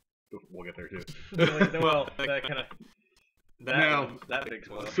 But we'll get there too. Well, that kind of. That big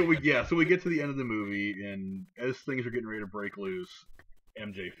spoiler. So we get to the end of the movie, and as things are getting ready to break loose,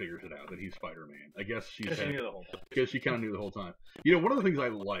 MJ figures it out that he's Spider-Man. I guess she knew the whole time. Because she kind of knew the whole time. You know, one of the things I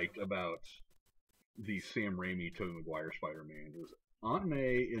liked about the Sam Raimi, Tobey Maguire Spider-Man was Aunt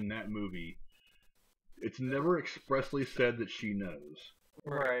May in that movie. It's never expressly said that she knows.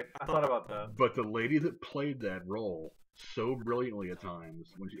 Right, I thought about that. But the lady that played that role so brilliantly at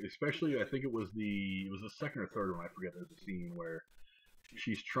times, especially I think it was the second or third one, I forget. There's a scene where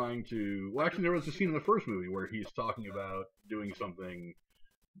she's trying to. Well, actually, there was a scene in the first movie where he's talking about doing something.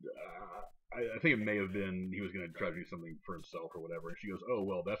 I think it may have been he was going to try to do something for himself or whatever, and she goes, "Oh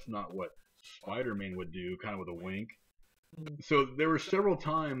well, that's not what Spider-Man would do," kind of with a wink. So there were several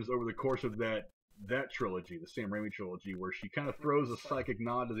times over the course of that trilogy, the Sam Raimi trilogy, where she kind of throws a psychic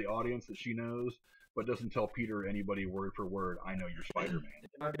nod to the audience that she knows, but doesn't tell Peter or anybody word for word, "I know you're Spider-Man."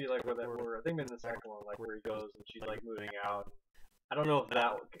 It might be like where I think in the second one, like where he goes and she's like moving out. I don't know if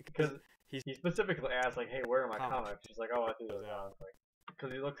that because he specifically asked like, "Hey, where are my comics?" She's like, "Oh, I threw those out." Like,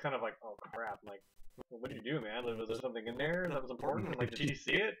 because he looks kind of like, "Oh crap!" I'm like, what did you do, man? Was there something in there that was important? Like, did she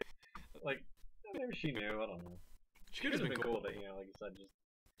see it? Like, maybe she knew. I don't know. She could have been cool that like you said, just.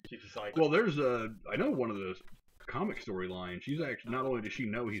 Well, there's I know one of the comic storylines. She's actually not only does she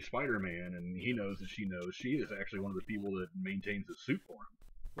know he's Spider-Man and he knows that she knows, she is actually one of the people that maintains the suit for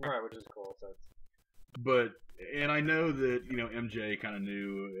him. Right, which is cool. So and I know that MJ kind of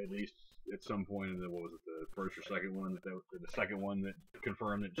knew at least at some point in the what was it the first or second one the second one that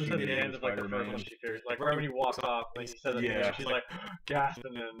confirmed that she knew he was Spider-Man. She figures, like right when he walks off, like he says it, she's like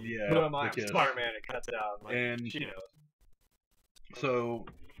gasping and who am I? Spider-Man. It cuts out, and she knows. So.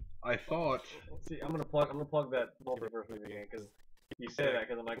 I thought. Let's see, I'm gonna plug that multiverse movie again because you say that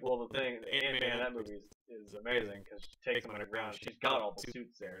because I'm like, well, the Ant-Man in that movie is amazing because she takes him underground. She's got all the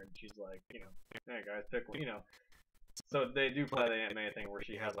suits there, and she's like, hey guys, pick one, So they do play the Ant-Man thing where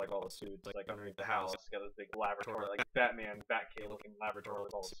she has like all the suits like underneath the house. She's got this big laboratory, like Batman, Batcave looking laboratory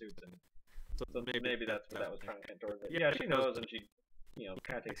with all the suits, and so maybe that's what that was trying to hint towards. Yeah, she knows, and she,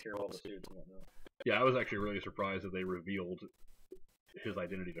 kind of takes care of all the suits and whatnot. Yeah, I was actually really surprised that they revealed his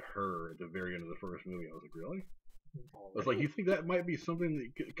identity to her at the very end of the first movie. I was like, really? I was like, you think that might be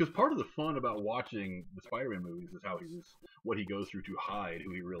something? Because part of the fun about watching the Spider-Man movies is what he goes through to hide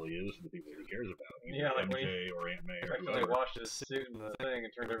who he really is to the people that he cares about. Yeah, like MJ or Aunt May or when they washed his suit and the thing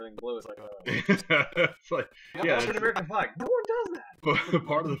and turned everything blue. It's like, it's like, yeah, it's an American flag. No one does that. But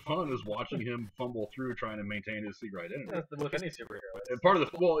part of the fun is watching him fumble through trying to maintain his secret identity. That's with any superhero. And part of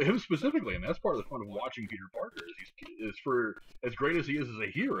him specifically, and that's part of the fun of watching Peter Parker is for as great as he is as a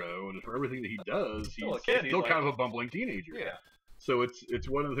hero and for everything that he does, he's still kind of a bumbling teenager. Yeah. So it's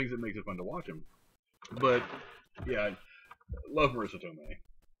one of the things that makes it fun to watch him. But yeah, I love Marissa Tomei.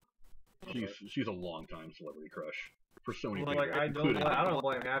 She's a long-time celebrity crush for so many people. Like I don't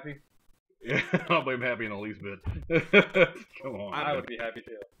blame Happy. Yeah, I don't blame Happy in the least bit. Come on. I would be happy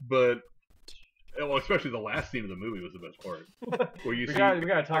too. But well, especially the last scene of the movie was the best part. Where we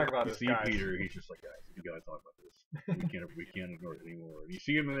gotta talk about this. See Peter, he's just like, guys, we gotta talk about this. We can't ignore it anymore. And you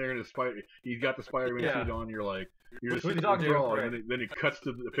see him in there in his he's got the Spider-Man suit on. You're just talking to right. And then it cuts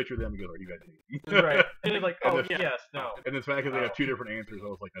to the picture of them and goes, "Are you guys dating?" Right. And he's like, "Oh yes, no." And the fact that they have two different answers, I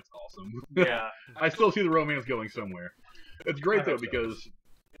was like, "That's awesome." Yeah. I still see the romance going somewhere. It's great though because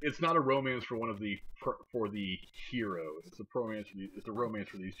it's not a romance for the hero. It's a romance. It's a romance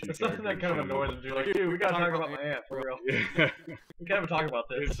for these two. It's something that kind of annoys them. You're like, dude, we gotta talk about my aunt for real. Yeah. We gotta talk about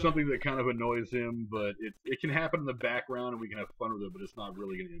this. It's something that kind of annoys him, but it can happen in the background and we can have fun with it. But it's not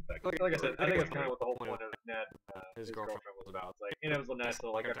really going to impact. Like I said, I think that's kind of what the whole point of Ned, his girlfriend, was about. It's like, it was nice to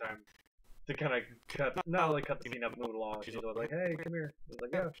like our time to kind of not only cut the scene up, move it along. She's like, hey, come here. He's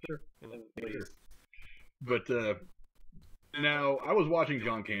like, yeah, sure, and then leaves. But now, I was watching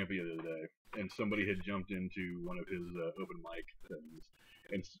John Campea the other day, and somebody had jumped into one of his open mic things,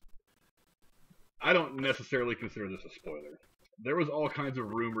 and I don't necessarily consider this a spoiler. There was all kinds of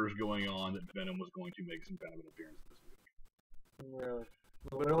rumors going on that Venom was going to make some kind of an appearance in this movie. Really?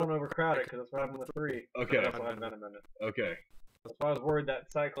 We don't want to overcrowd it, because that's what happened with 3. Okay. That's why Venom in it. Okay. That's why I was worried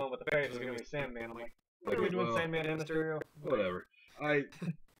that Cyclone with the face was going to be Sandman. I'm like, what are we doing, Sandman and Mysterio? Whatever.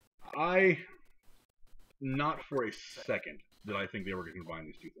 Not for a second did I think they were going to combine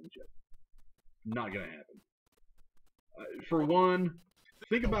these two things yet. Not going to happen. For one,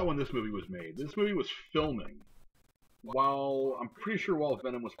 think about when this movie was made. This movie was filming I'm pretty sure while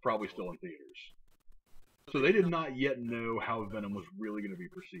Venom was probably still in theaters. So they did not yet know how Venom was really going to be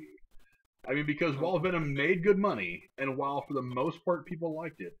perceived. I mean, because while Venom made good money, and while for the most part people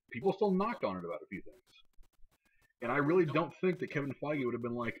liked it, people still knocked on it about a few things. And I really don't think that Kevin Feige would have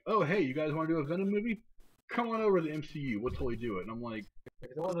been like, oh, hey, you guys want to do a Venom movie? Come on over to the MCU. We'll totally do it. And I'm like,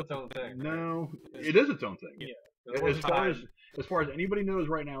 it was its own thing. No, it is its own thing. Yeah. As far as anybody knows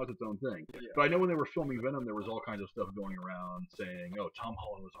right now, it's its own thing. Yeah. But I know when they were filming Venom, there was all kinds of stuff going around saying, oh, Tom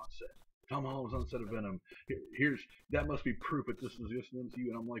Holland was on set. Tom Holland was on set of Venom. That must be proof that this is just an MCU.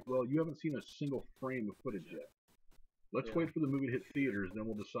 And I'm like, well, you haven't seen a single frame of footage yet. Let's wait for the movie to hit theaters, then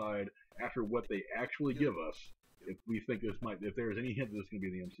we'll decide after what they actually give us if we think if there's any hint that this is going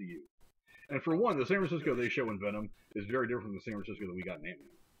to be the MCU. And for one, the San Francisco they show in Venom is very different from the San Francisco that we got in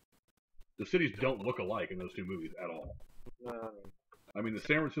Ant-Man. The cities don't look alike in those two movies at all. I mean, the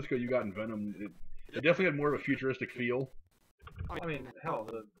San Francisco you got in Venom, it definitely had more of a futuristic feel. I mean, hell,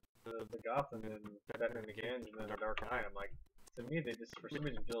 the Gotham and Batman Begins and then Dark Knight, I'm like, to me, they just, for some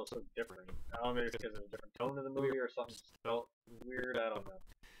reason, feel so different. I don't know if it's because of a different tone of the movie or something felt weird, I don't know.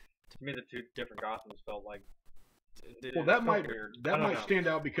 To me, the two different Gothams felt like... Well, that might stand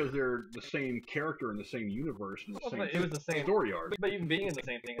out because they're the same character in the same universe and the same story arc. But even being in the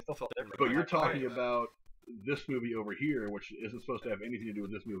same thing, it still felt different. But you're talking about this movie over here, which isn't supposed to have anything to do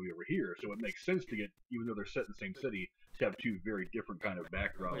with this movie over here, so it makes sense to get, even though they're set in the same city, to have two very different kind of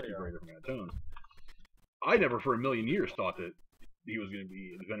backgrounds, two very different kind of tones. I never for a million years thought that Venom was going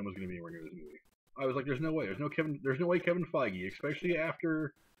to be anywhere near this movie. I was like, there's no way. There's no way Kevin Feige, especially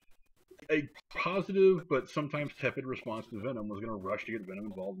after a positive but sometimes tepid response to Venom, was going to rush to get Venom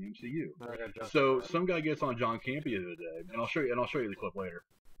involved in the MCU. So some guy gets on John Campea the other day, and I'll show you the clip later,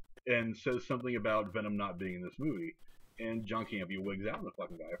 and says something about Venom not being in this movie, and John Campea wigs out on the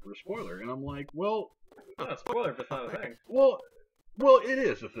fucking guy for a spoiler, and I'm like, well, it's not a spoiler, but it's not a thing. Well, it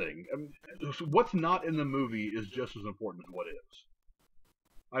is a thing. I mean, what's not in the movie is just as important as what is.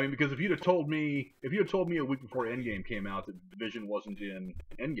 I mean, because if you'd have told me a week before Endgame came out that Vision wasn't in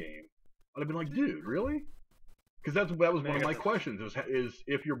Endgame, I'd have been like, dude, really? Because that was one of my questions: is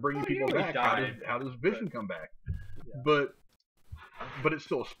if you're bringing people back, how does Vision come back? Yeah. But it's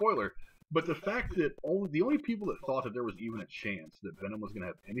still a spoiler. But the fact that the only people that thought that there was even a chance that Venom was going to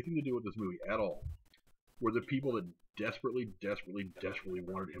have anything to do with this movie at all were the people that desperately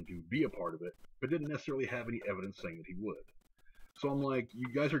wanted him to be a part of it, but didn't necessarily have any evidence saying that he would. So I'm like, you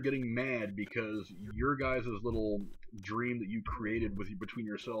guys are getting mad because your guys' little dream that you created between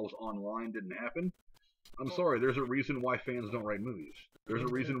yourselves online didn't happen. I'm sorry, there's a reason why fans don't write movies. There's a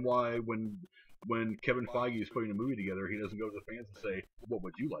reason why when Kevin Feige is putting a movie together, he doesn't go to the fans and say, what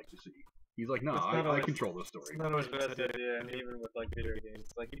would you like to see? He's like, no, I control this story. It's not always the best idea, and even with like video games,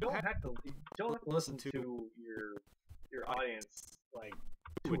 it's like you don't have to listen to your audience like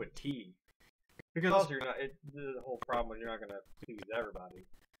to a T, because also you're not. The whole problem is you're not gonna please everybody.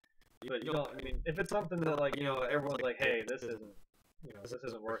 But you don't. I mean, if it's something that like everyone's like, hey, this isn't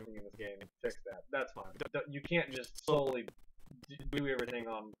working in this game, fix that. That's fine. You can't just solely do everything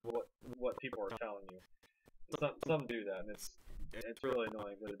on what people are telling you. Some do that, and it's really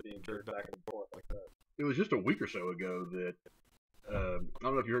annoying that it's being jerked back and forth like that. It was just a week or so ago that I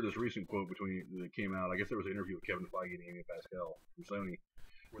don't know if you heard this recent quote that came out. I guess there was an interview with Kevin Feige and Amy Pascal from Sony,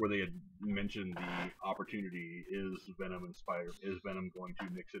 where they had mentioned the opportunity: is Venom going to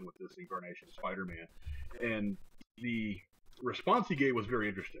mix in with this incarnation of Spider-Man? And the response he gave was very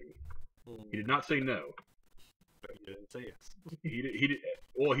interesting. He did not say no. But he didn't say yes. He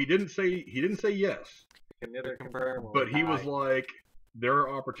didn't say yes. Can neither confirm or but he was like, there are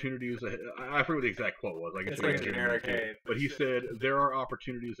opportunities ahead. I forget what the exact quote was. It's like generic. But he said, there are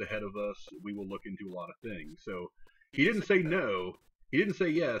opportunities ahead of us. We will look into a lot of things. So he didn't say no. He didn't say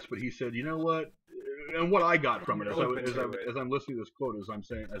yes, but he said, you know what? And what I got from it as I'm listening to this quote, as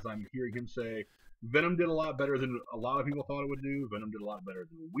I'm hearing him say, Venom did a lot better than a lot of people thought it would do. Venom did a lot better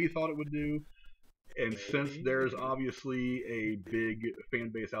than we thought it would do. And since there's obviously a big fan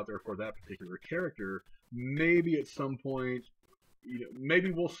base out there for that particular character, maybe at some point,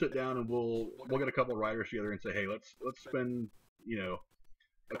 maybe we'll sit down and we'll get a couple of writers together and say, hey, let's spend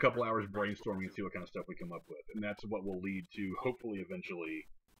a couple hours brainstorming and see what kind of stuff we come up with, and that's what will lead to hopefully eventually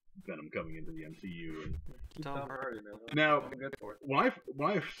Venom coming into the MCU. And Tom Hardy, man. now, when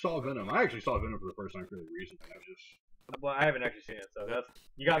I saw Venom, I actually saw Venom for the first time fairly recently. Well, I haven't actually seen it, so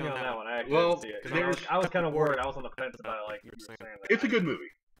you got me on that one. I actually didn't see it. 'Cause I was kind of worried. I was on the fence about it, like you were saying. It's a good movie.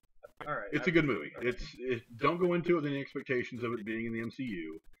 All right. It's a good movie. Don't go into it with any expectations of it being in the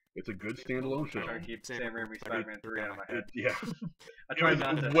MCU. It's a good standalone film. I'm trying to keep Sam Raimi's Spider-Man 3 out of my head. Yeah. I tried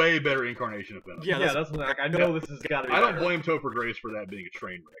not to. Way better incarnation of Venom. Yeah, that's like I know this has got to be. I don't blame Topher Grace for that being a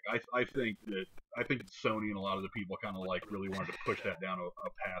train wreck. I think Sony and a lot of the people kind of like really wanted to push that down a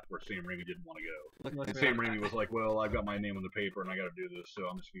path where Sam Raimi didn't want to go. And Sam Raimi was like, well, I've got my name on the paper and I got to do this, so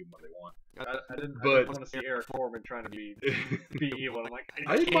I'm just giving them what they want. I didn't want to see Eric Foreman trying to be evil. I'm like,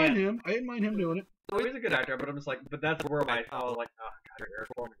 I didn't mind him. I didn't mind him doing it. No, he's a good actor, but I'm just like, but that's where I was like, oh god, Eric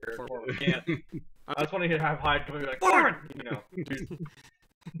Foreman can't. I just want to have Hyde come and be like, Foreman,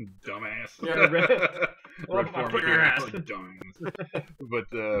 Dumbass. Yeah, Red Foreman, put your ass. Dumbass.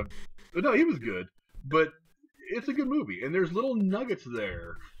 But no, he was good. But it's a good movie, and there's little nuggets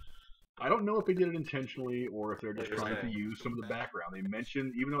there. I don't know if they did it intentionally or if they're just trying to use some of the background. They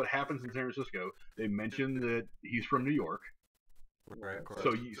mentioned, even though it happens in San Francisco, they mentioned that he's from New York. Right, of course.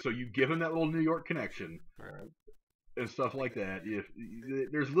 So you give him that little New York connection, right, and stuff like that. If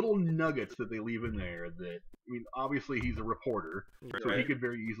there's little nuggets that they leave in there that, I mean, obviously he's a reporter, so he could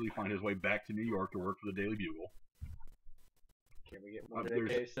very easily find his way back to New York to work for the Daily Bugle. Can we get more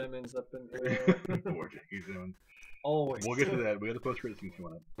J.K. Simmons up in there? More J.K. Simmons. Always. We'll get to that. We have the post-credit scene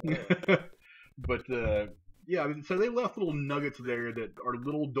coming up. But yeah, I mean, so they left little nuggets there that are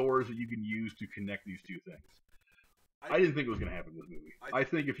little doors that you can use to connect these two things. I didn't think it was going to happen in this movie. I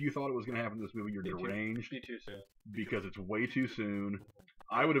think if you thought it was going to happen in this movie, you're deranged. Be too soon. Because it's way too soon.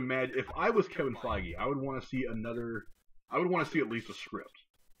 I would imagine, if I was Kevin Feige, I would want to see at least a script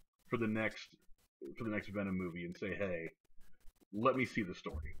for the next Venom movie and say, hey, let me see the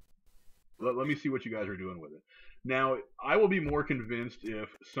story. Let me see what you guys are doing with it. Now, I will be more convinced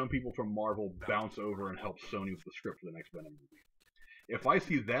if some people from Marvel bounce over and help Sony with the script for the next Venom movie. If I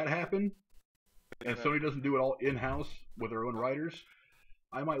see that happen, and Sony doesn't do it all in-house with their own writers,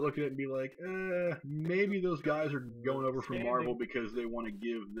 I might look at it and be like, maybe those guys are going over from Marvel because they want to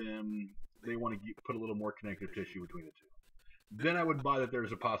put a little more connective tissue between the two. Then I would buy that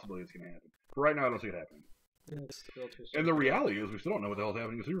there's a possibility it's going to happen. For right now, I don't see it happening. It's still too soon. And the reality is, we still don't know what the hell is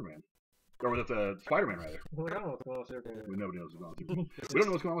happening with Superman. Or with Spider-Man, rather. Well, I don't know what's going on with Superman. Nobody knows what's going on with Superman. We don't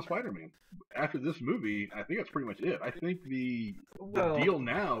know what's going on with Spider-Man. After this movie, I think that's pretty much it. I think the deal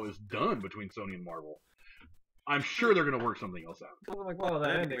now is done between Sony and Marvel. I'm sure they're going to work something else out. I'm like, well,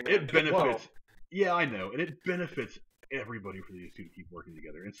 that ending. It benefits. Yeah, I know. And it benefits everybody for these two to keep working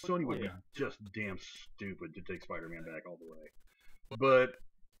together. And Sony would be just damn stupid to take Spider-Man back all the way. But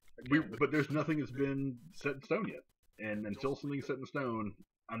there's nothing that's been set in stone yet. And until something's set in stone,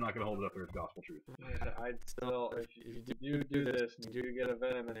 I'm not going to hold it up there as gospel truth. I'd still, if you do this and you do get a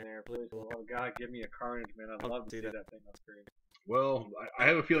Venom in there, please, oh God, give me a Carnage, man. I'd love to see that thing on screen. Well, I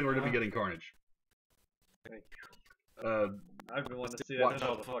have a feeling we're going to be getting Carnage. Thank you. I've been wanting to see that since I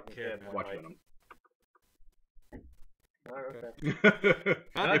was a fucking kid. Watch Venom. Okay.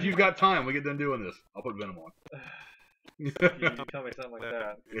 If you've got time, we get done doing this. I'll put Venom on. You tell me something like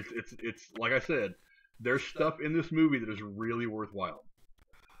that. It's like I said, there's stuff in this movie that is really worthwhile.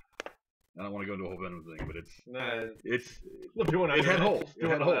 I don't want to go into a whole Venom thing, but it had holes. It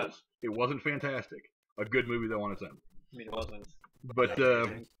had holes. It wasn't fantastic. A good movie though on its own. I mean, it wasn't. But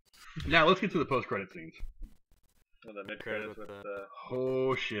now let's get to the post-credit scenes. And the mid-credits with the...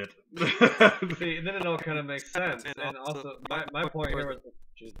 Oh, shit. See, then it all kind of makes sense. And also, my point here was...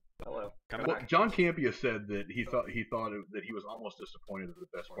 Geez, hello. Well, John Campea said that he thought that he was almost disappointed that the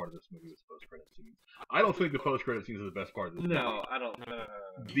best part of this movie was post-credit scenes. I don't think the post-credit scenes are the best part of this movie. No, I don't.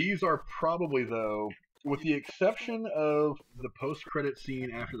 These are probably, though, with the exception of the post-credit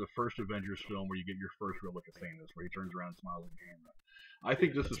scene after the first Avengers film where you get your first real look at Thanos, where he turns around and smiles at the camera. I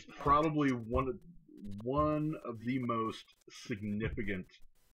think this is probably one of the most significant,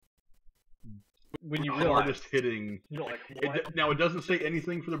 when you hardest hitting. You're like, what? Now it doesn't say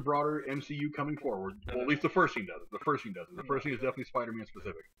anything for the broader MCU coming forward. Well, at least the first scene doesn't. The first scene is definitely Spider-Man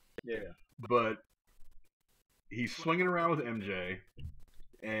specific. Yeah. But he's swinging around with MJ,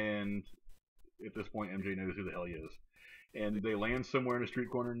 and at this point, MJ knows who the hell he is. And they land somewhere in a street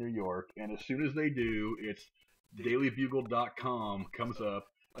corner in New York, and as soon as they do, it's DailyBugle.com comes up.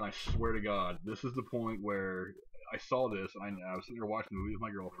 And I swear to God, this is the point where I saw this, and I was sitting there watching the movie with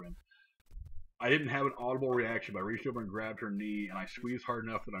my girlfriend. I didn't have an audible reaction, but I reached over and grabbed her knee, and I squeezed hard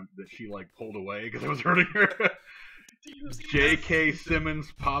enough that she like pulled away because I was hurting her. J.K.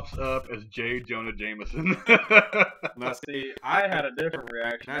 Simmons pops up as J. Jonah Jameson. Now, see, I had a different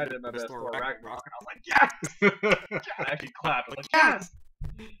reaction. I did my best for Ragnarok, and I was like, yes! I actually clapped. I was like, yes!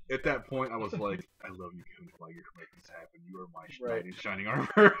 At that point, I was like, I love you, Kevin Feige, for making this happen. You are my knight in shining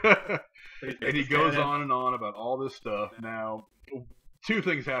armor. And he goes on and on about all this stuff. Now, two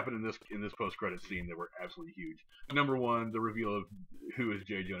things happen in this post-credit scene that were absolutely huge. Number one, the reveal of who is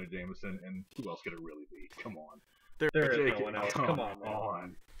J. Jonah Jameson, and who else could it really be? Come on. There is no one else. Come on,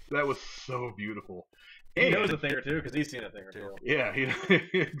 man. That was so beautiful. He knows a thing or two because he's seen a thing or two. Yeah,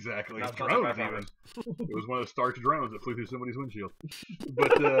 exactly. Drones even. It was one of Stark's drones that flew through somebody's windshield.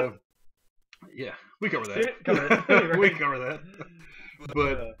 But yeah, we cover that. We cover that.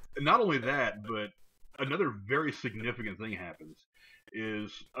 But not only that, but another very significant thing happens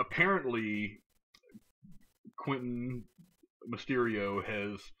is apparently Quentin Mysterio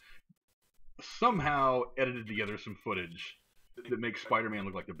has somehow edited together some footage that makes Spider-Man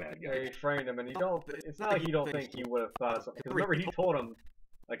look like the bad guy. Yeah, he framed him, and it's not like you don't think he would have thought of something. Because remember, he told him,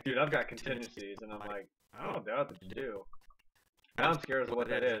 like, dude, I've got contingencies, and I'm like, I don't doubt that you do. And I'm scared of what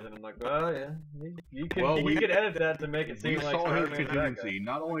that is, and I'm like, well, yeah, you could edit that to make it seem like Spider-Man. We saw his contingency.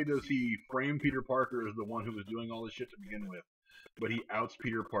 Not only does he frame Peter Parker as the one who was doing all this shit to begin with, but he outs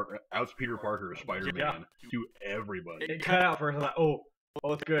Peter Parker as Spider-Man to everybody. It cut out for him, like, oh,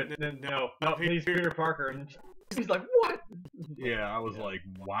 it's good. And then no, he's Peter Parker, and he's like, what? Yeah, I was like,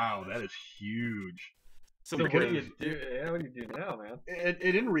 wow, that is huge. So what do you do? Yeah, what do you do now, man?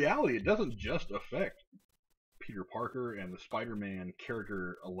 In reality, it doesn't just affect Peter Parker and the Spider-Man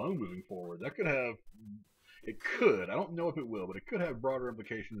character alone moving forward. That could have, I don't know if it will, but it could have broader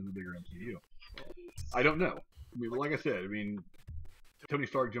implications in the bigger MCU. I don't know. I mean, like I said, Tony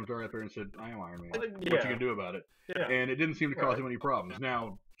Stark jumped right out there and said, I am Iron Man. What you gonna do about it? Yeah. And it didn't seem to cause him any problems.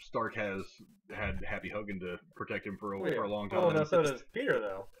 Now, Stark has had Happy Hogan to protect him for a long time. Oh, no, so does Peter,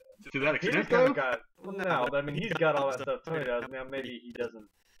 though. To that extent, Peter's kind of got... No, but I mean, he's got all that stuff Tony does. Now, maybe he doesn't...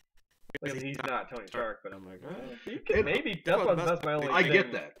 Like, he's not Tony Stark, but I'm like, you can maybe... That's my only thing.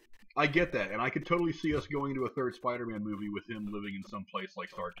 I get that, and I could totally see us going into a third Spider-Man movie with him living in some place like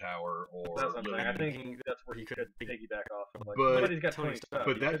Stark Tower or... That's something. I think that's where he could piggyback off. Like, but he's got Tony stuff.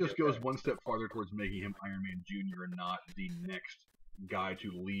 But that just goes one step farther towards making him Iron Man Jr. and not the next guy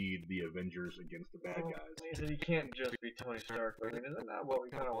to lead the Avengers against the bad guys. He can't just be Tony Stark. I mean, isn't that what we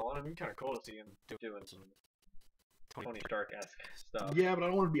kind of want? I mean, kind of cool to see him doing some Tony Stark-esque stuff. Yeah, but I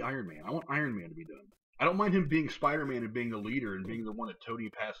don't want to be Iron Man. I want Iron Man to be done. I don't mind him being Spider-Man and being the leader and being the one that Tony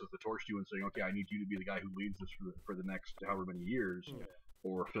passes the torch to and saying, okay, I need you to be the guy who leads this for the next however many years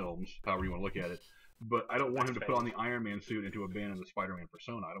or films, however you want to look at it. But I don't want him to put on the Iron Man suit and to abandon the Spider-Man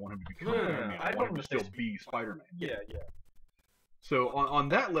persona. I don't want him to become Iron Man. I want him to still be Spider-Man. Yeah. So on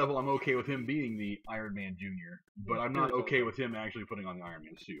that level, I'm okay with him being the Iron Man Jr., but I'm not okay with him actually putting on the Iron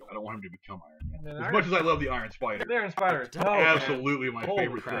Man suit. I don't want him to become Iron Man. As much as I love the Iron Spider, the Iron Spider is dope, absolutely man. my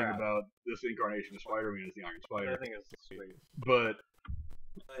favorite thing about this incarnation of Spider-Man is the Iron Spider. I think it's sweet. But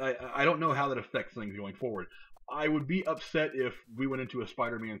I don't know how that affects things going forward. I would be upset if we went into a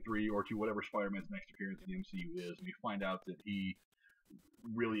Spider-Man 3 or to whatever Spider-Man's next appearance in the MCU is, and we find out that he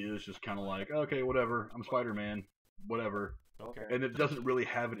really is just kind of like, okay, whatever, I'm Spider-Man, whatever. Okay. And it doesn't really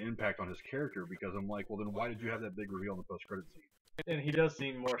have an impact on his character, because I'm like, well, then why did you have that big reveal in the post-credit scene? And he does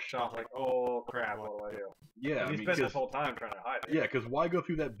seem more shocked, like, oh crap, what do I do? Yeah, he spent this whole time trying to hide it. Yeah, because why go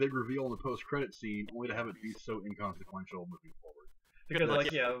through that big reveal in the post-credit scene only to have it be so inconsequential moving forward? Because,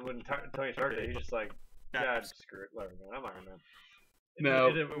 like, yeah, when Tony started it, he's just like, yeah, screw it, whatever, man, I'm Iron Man. Now,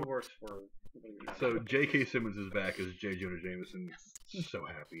 it works for... So J.K. Simmons is back as J. Jonah Jameson. So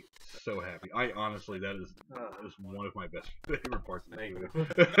happy, so happy. I honestly, that is one of my best favorite parts of the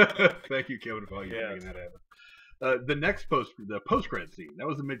movie. Thank you, Kevin Feige, for making that happen. The post-credit scene. That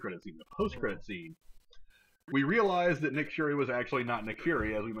was the mid-credit scene. The post-credit scene. We realized that Nick Fury was actually not Nick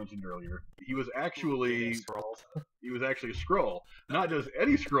Fury, as we mentioned earlier. He was actually a Skrull, not just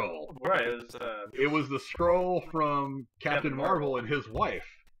any Skrull. Right. It was the Skrull from Captain Marvel and his wife.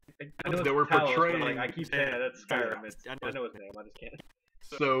 That were portraying. Like, I keep saying that's Skyrim. I know his name. I just can't.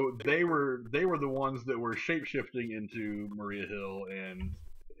 So they were the ones that were shape-shifting into Maria Hill and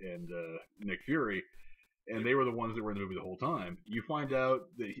Nick Fury, and they were the ones that were in the movie the whole time. You find out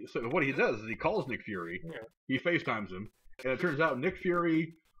that so what he does is he calls Nick Fury. Yeah. He FaceTimes him, and it turns out Nick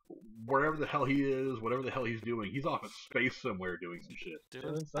Fury, wherever the hell he is, whatever the hell he's doing, he's off in space somewhere doing some shit.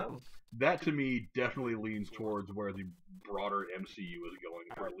 Doing something. That to me definitely leans towards where the broader MCU is going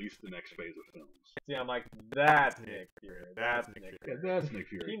for at least the next phase of films. See, I'm like, that's Nick Fury. That's Nick Fury. Yeah, that's Nick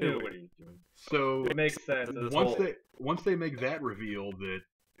Fury. He knew what he was doing. So it makes sense. Once they make that reveal that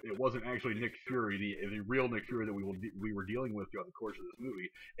it wasn't actually Nick Fury, the real Nick Fury that we were dealing with throughout the course of this movie,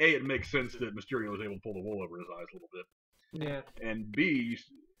 A, it makes sense that Mysterio was able to pull the wool over his eyes a little bit. Yeah. And B,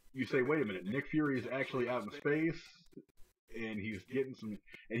 you say, wait a minute, Nick Fury is actually out in space. And he's getting some,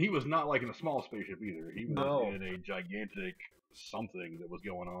 and he was not like in a small spaceship either. He was in a gigantic something that was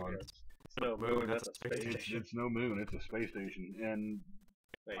going on. It's no moon. That's a space station. It's no moon. It's a space station. And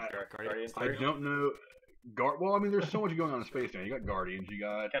Guardians. I don't know. Well, I mean, there's so much going on in space now. You got Guardians. You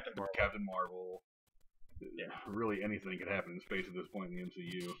got Captain Marvel. Yeah. Really, anything could happen in space at this point in the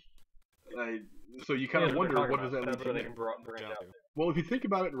MCU. So you kind of wonder, what does that lead to? Well, if you think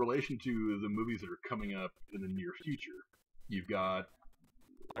about it in relation to the movies that are coming up in the near future. You've got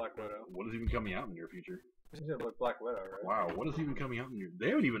Black Widow. What is even coming out in the near future? You said Black Widow, right? Wow, what is even coming out in the near? They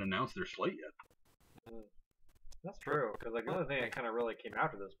haven't even announced their slate yet. That's true, because like the only thing that kind of really came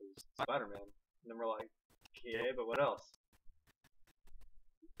after this was Spider-Man, and then we're like, okay, but what else?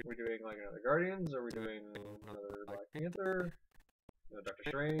 Are we doing like another Guardians? Are we doing another Black Panther? Another Doctor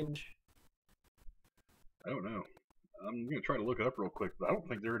Strange? I don't know. I'm gonna try to look it up real quick, but I don't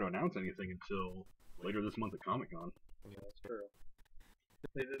think they're gonna announce anything until later this month at Comic-Con. Yeah, that's true.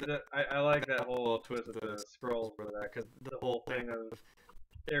 I like that whole twist with the Skrulls for that, because the whole thing of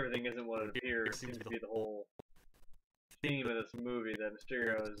everything isn't what it appears seems to be the whole theme of this movie, that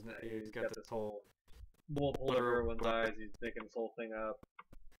Mysterio he's got this whole wolf pulled over everyone's eyes, he's making this whole thing up.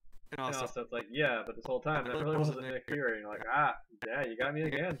 And also it's like, yeah, but this whole time that really wasn't Nick Fury, and you're like, yeah, you got me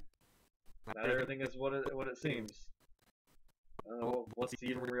again. Not everything is what it seems. I don't know what's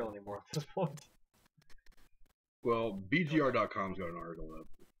even real anymore at this point. Well, BGR.com's got an article up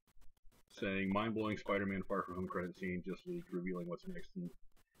saying mind-blowing Spider-Man Far From Home credit scene just leaked, revealing what's next in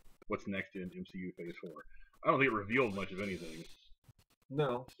MCU Phase 4. I don't think it revealed much of anything.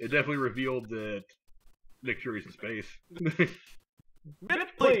 No. It definitely revealed that Nick Fury's in space. Bitch,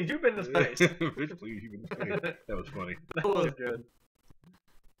 please, you've been to space. Bitch, please, you've been to space. That was funny. That was good.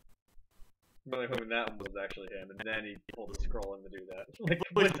 Really hoping that one was actually him, and then he pulled the Skrull in to do that. Like,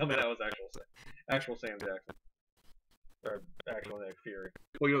 please tell me that was actual Sam Jackson. Or actual Nick Fury.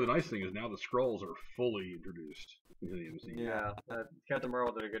 Well, you know, the nice thing is now the Skrulls are fully introduced into the MCU. Yeah, Captain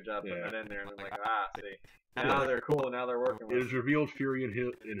Marvel did a good job putting that in there, and I'm like, see. Now they're cool, and now they're working with it. It is revealed Fury and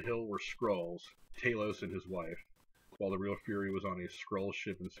Hill were Skrulls, Talos and his wife, while the real Fury was on a Skrull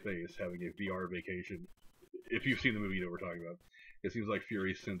ship in space having a VR vacation. If you've seen the movie, you know what we're talking about. It seems like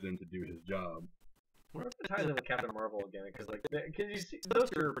Fury sent in to do his job. What if it ties in with Captain Marvel again? Because you see, those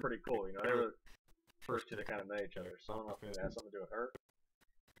two are pretty cool. You know, they were the first two that kind of met each other. So I don't know if it has something to do with her.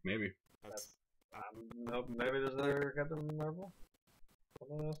 Maybe. Maybe there's another Captain Marvel.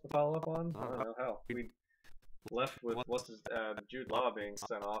 Something else to follow up on. I don't know how. left with Jude Law being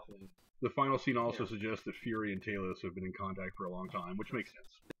sent off, and the final scene also suggests that Fury and Talos have been in contact for a long time, which makes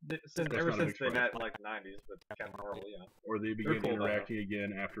sense. ever since they met in like the 90s with Captain Marvel, yeah. Or they began interacting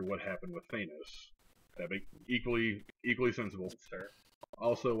again after what happened with Thanos. That make equally sensible. That's fair.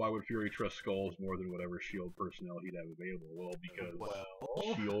 Also, why would Fury trust Skulls more than whatever S.H.I.E.L.D. personnel he'd have available? Well, because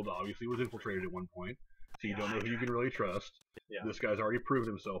S.H.I.E.L.D. obviously was infiltrated at one point, so you don't know who you can really trust. Yeah. This guy's already proven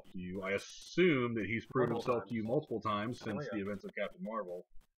himself to you. I assume that he's proven himself to you multiple times since the events of Captain Marvel.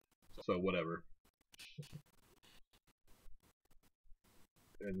 So, whatever.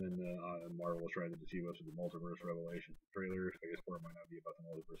 And then Marvel was trying to deceive us with the Multiverse Revelation trailer. I guess part might not be about the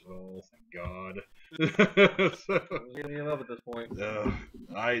multiverse at all. Thank God. So, I'm getting up at this point.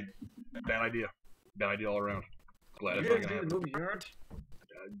 Bad idea. Bad idea all around. Glad it's not gonna happen.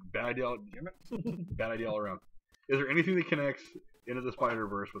 Bad idea. Bad idea all around. Is there anything that connects into the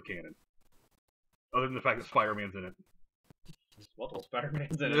Spider-Verse with canon, other than the fact that Spider-Man's in it? Multiple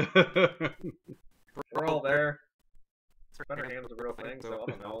Spider-Mans in it. We're all there. Spider-Man was a real thing, so I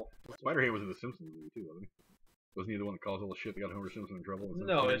don't know. Spider-Man was in the Simpsons movie too, wasn't he? Wasn't he the one that caused all the shit that got Homer Simpson in trouble?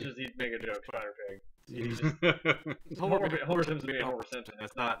 No, it's just he'd make a joke, Spider-Pig. Homer Simpson being Homer Simpson.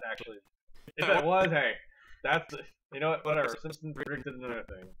 It's not actually. If it was, hey, that's you know what? Whatever. Simpsons predicted another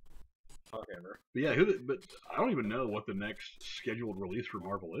thing. Okay, bro. But yeah, but I don't even know what the next scheduled release for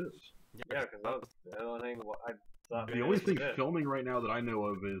Marvel is. Yeah, because that was the only thing I thought. The only thing filming right now that I know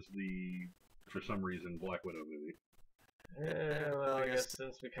of is for some reason, Black Widow movie. Yeah, well, I guess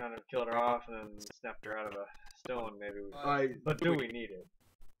since we kind of killed her off and then snapped her out of a stone, maybe we. But do we need it?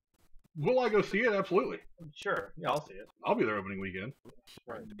 Will I go see it? Absolutely. Sure. Yeah, I'll see it. I'll be there opening weekend.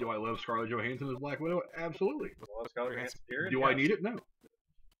 Right. Do I love Scarlett Johansson as Black Widow? Absolutely. Scarlett Johansson, period? Do I need it? No.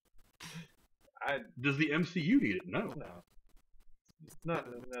 Does the MCU need it? No. No. It's not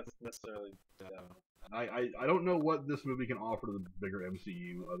necessarily. I don't know what this movie can offer to the bigger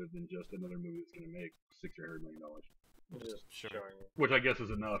MCU other than just another movie that's going to make $60 or $100 million. Just showing. Which I guess is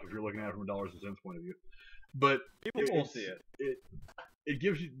enough if you're looking at it from a dollars and cents point of view. But people will see it. It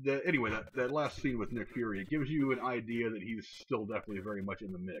gives you anyway that last scene with Nick Fury. It gives you an idea that he's still definitely very much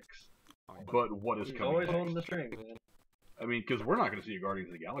in the mix. But what is coming? Always holding the strings, man. I mean, because we're not going to see a Guardians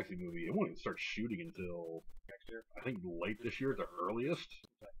of the Galaxy movie. It won't even start shooting until next year. I think late this year at the earliest.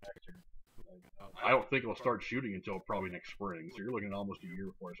 Next year. I don't think it'll start shooting until probably next spring. So you're looking at almost a year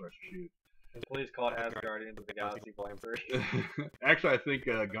before it starts to shoot. And please call it Asgardians of the Galaxy Volume 3. Actually, I think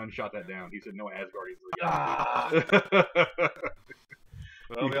Gunn shot that down. He said no Asgardians of the Galaxy.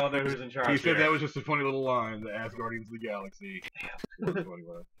 Well, we all know who's in charge. He said that was just a funny little line, the Asgardians of the Galaxy.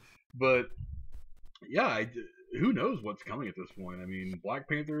 But yeah, who knows what's coming at this point? I mean, Black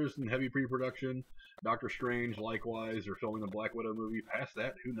Panther is in heavy pre-production. Doctor Strange, likewise, they're filming the Black Widow movie. Past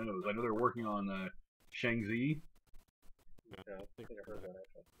that, who knows? I know they're working on Shang-Chi. Yeah, I think I heard that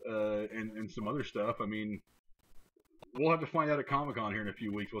actually. And some other stuff. I mean, we'll have to find out at Comic-Con here in a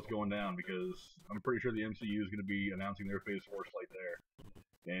few weeks what's going down, because I'm pretty sure the MCU is going to be announcing their Phase 4 slate there.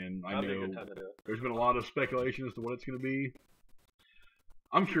 And I know there's been a lot of speculation as to what it's going to be.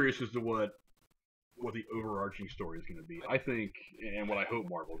 I'm curious as to what the overarching story is going to be. I think, and what I hope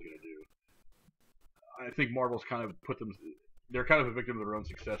Marvel's going to do. I think Marvel's kind of they're kind of a victim of their own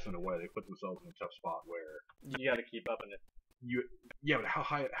success in a way. They put themselves in a tough spot where you got to keep up in it. But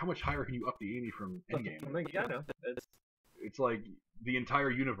how much higher can you up the ante from Endgame? I mean, yeah, I know. It's like the entire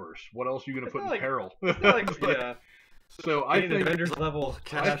universe. What else are you going to put in peril? Yeah. So I think Avengers level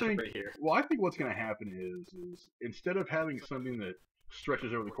catastrophe here. Well, I think what's going to happen is instead of having something that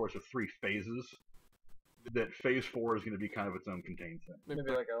stretches over the course of 3 phases, that Phase 4 is going to be kind of its own contained thing.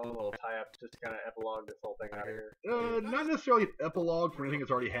 Maybe like a little tie-up, just to kind of epilogue this whole thing out here. Not necessarily an epilogue for anything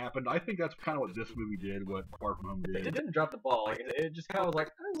that's already happened. I think that's kind of what this movie did, what Far From Home did. It didn't drop the ball. Like, it just kind of was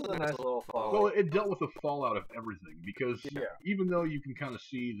like, this is a nice little fallout. Well, it dealt with the fallout of everything, because even though you can kind of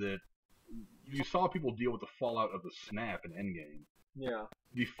see that you saw people deal with the fallout of the snap in Endgame. Yeah.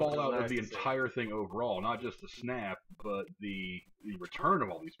 The fallout of the entire thing overall, not just the snap, but the return of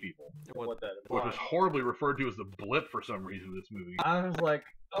all these people. What that which was horribly referred to as the blip for some reason in this movie. I was like,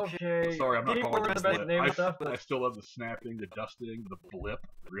 okay. Sorry, I'm not calling it the blip. Name stuff, but... I still love the snapping, the dusting, the blip.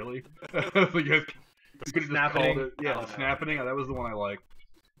 Really? So you guys could have just called it. Yeah, the snapping. That was the one I liked.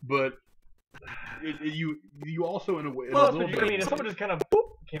 But you also, in a way... Well, I mean, if someone just kind of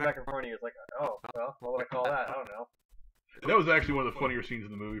came back in front of you, it's like, oh, well, what would I call that? I don't know. That was actually one of the funnier scenes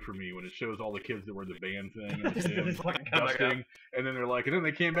in the movie for me, when it shows all the kids that were in the band thing and dusting, and then and then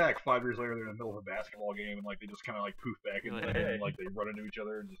they came back 5 years later. They're in the middle of a basketball game, and like they just kind of like poof back in, and like they run into each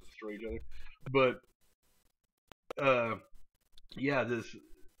other and just destroy each other. But yeah,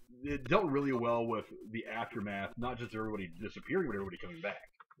 it dealt really well with the aftermath, not just everybody disappearing, but everybody coming back.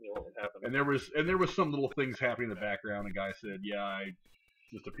 You know what happened. And there was some little things happening in the background. A guy said, "Yeah, I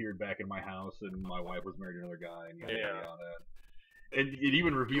just appeared back in my house, and my wife was married to another guy," and yada yada. And it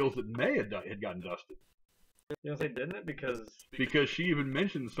even reveals that May had gotten dusted. You know, they didn't it because she even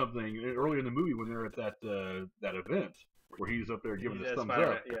mentioned something earlier in the movie when they're at that event where he's up there giving his thumbs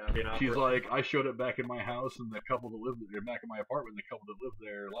up. Yeah, she's like, I showed up back in my house, and the couple that lived there, back in my apartment, the couple that lived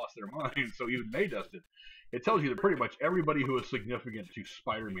there lost their mind. So even May dusted. It tells you that pretty much everybody who is significant to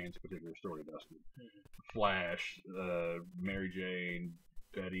Spider-Man's particular story dusted. Flash, Mary Jane,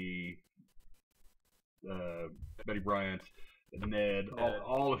 Betty Bryant, Ned,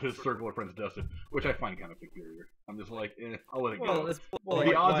 all of his circle of friends dusted, which I find kind of peculiar. I'm just like, I'll let it go.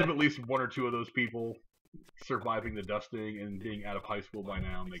 The odds of at least one or two of those people surviving the dusting and being out of high school by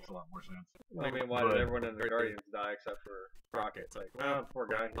now makes a lot more sense. I mean, why did everyone in the Guardians die except for Rocket? It's like, well, poor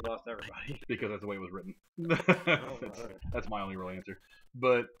guy, he lost everybody. Because that's the way it was written. That's my only real answer.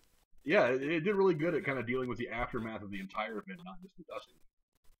 But yeah, it did really good at kind of dealing with the aftermath of the entire event, not just the dusting.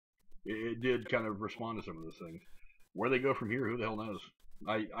 It did kind of respond to some of those things. Where they go from here, who the hell knows?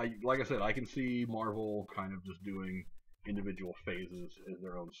 Like I said, I can see Marvel kind of just doing individual phases as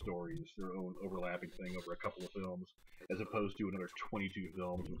their own stories, their own overlapping thing over a couple of films, as opposed to another 22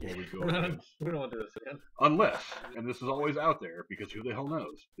 films before we go against. We don't want to do this again. Unless, and this is always out there, because who the hell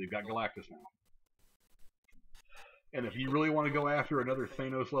knows? They've got Galactus now. And if you really want to go after another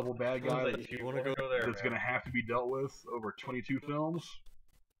Thanos-level bad guy that's going to have to be dealt with over 22 films,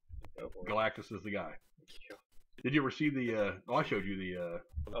 Galactus is the guy. Did you ever see the? I showed you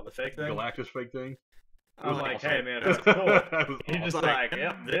the fake thing. Galactus fake thing. I'm like, awesome. Hey man, that's cool. He's just like,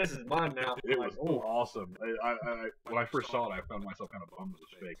 yep, this is mine now. It was awesome. When I first saw it, I found myself kind of bummed it was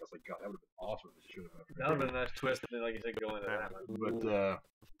fake. I was like, God, that would have been awesome if it should have. That would have been a nice twist, like you said, go into that.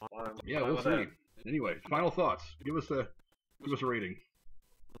 But yeah, we'll see. Anyway, final thoughts. Give us a rating.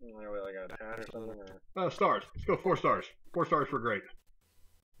 Are we like a 10 or something? Or? Stars. Let's go 4 stars. 4 stars for great.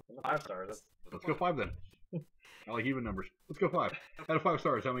 5 stars. Let's go 5 then. I like even numbers. Let's go 5. Out of 5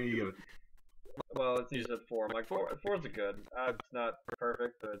 stars, how many do you give it? Well, it's usually 4. I'm like, 4 is a good. It's not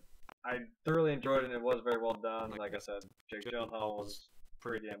perfect, but I thoroughly enjoyed it, and it was very well done. Like I said, Jake Gyllenhaal was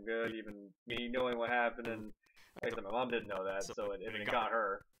pretty damn good. Even me knowing what happened, and like I said, my mom didn't know that, so it got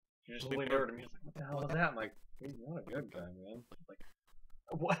her. She just leaned over to me, she's like, what the hell was that? I'm like, he's not a good guy, man. Like,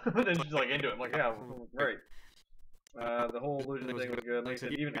 what? And then she's like into it. I'm like, yeah, great. The whole illusion thing was good. Like I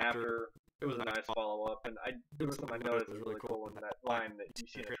said, even after, it was a nice follow-up, and there was something I noticed was really cool in that line that you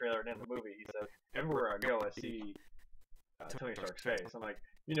see in the trailer and in the movie. He said, everywhere I go, I see Tony Stark's face. I'm like,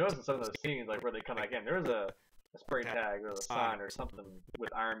 you notice in some of those scenes, like where they come back in, there was a spray tag or a sign or something with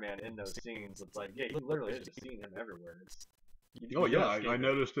Iron Man in those scenes. It's like, yeah, you literally should have seen him everywhere. I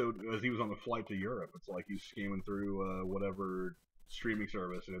noticed it as he was on the flight to Europe. It's like he's scamming through whatever streaming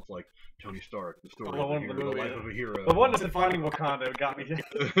service, and it's like Tony Stark, the story of the life of a hero. The one that's in Finding Wakanda got me.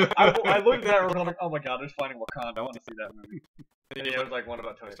 I looked at it and I'm like, oh my god, there's Finding Wakanda. I want to see that movie. And yeah, it was like one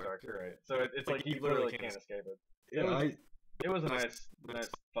about Tony Stark. You're right. So it's like he literally can't escape it. It was a nice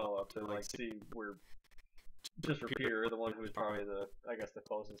follow up to like see where just for Peter, the one who was probably the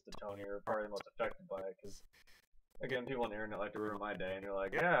closest to Tony, or probably the most affected by it, because. Again, people on the internet like to ruin my day, and you're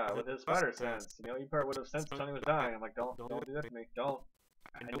like, yeah, with his spider sense, you know, you probably would have sensed Tony was dying. I'm like, don't do that to me. Don't.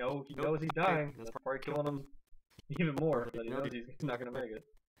 I know he knows he's dying. That's probably killing him even more, but he knows he's not going to make it.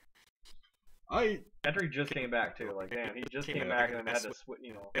 After he just came back, too. Like, damn, he just came back and then had to,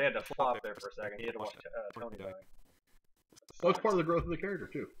 they had to flop there for a second. He had to watch Tony die. Well, it's part of the growth of the character,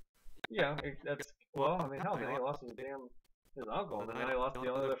 too. Yeah, well, I mean, hell, man, he lost his uncle, and then they lost the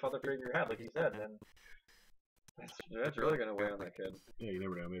only other father figure he had, like he said, and that's really gonna weigh on that kid. Yeah, you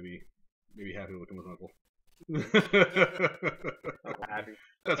never know. Maybe Happy will become his uncle. Uncle Happy.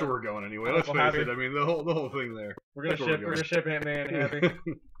 That's where we're going anyway. Let's face it. I mean, the whole thing there. We're gonna ship Ant-Man and Happy.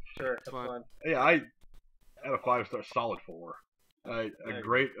 Sure, that's fine. Yeah, I had a 5-star, solid 4. A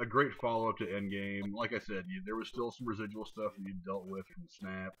great follow up to Endgame. Like I said, there was still some residual stuff that you dealt with from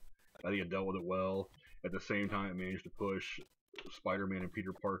Snap. I think it dealt with it well. At the same time, it managed to push Spider-Man and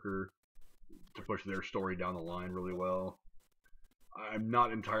Peter Parker to push their story down the line really well. I'm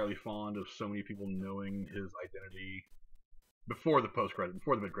not entirely fond of so many people knowing his identity before the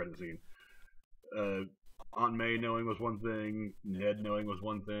mid-credit scene. Aunt May knowing was one thing, Ned knowing was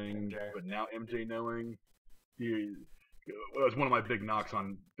one thing, but now MJ knowing, it was one of my big knocks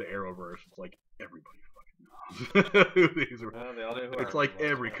on the Arrowverse. It's like everybody fucking knows. It's like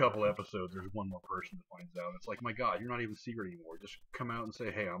every couple episodes there's one more person that finds out. It's like, my god, you're not even secret anymore. Just come out and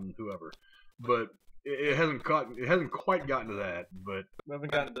say, hey, I'm whoever. But it hasn't quite gotten to that, but we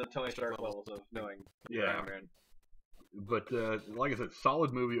haven't gotten to the Tony Stark levels of knowing. Yeah. Iron Man. But like I said,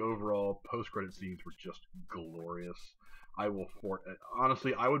 solid movie overall. Post-credit scenes were just glorious.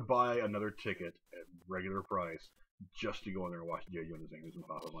 Honestly, I would buy another ticket at regular price just to go in there and watch J. Jonah Jameson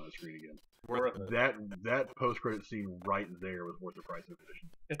pop up on the screen again. Worth it. That post-credit scene right there was worth the price of admission.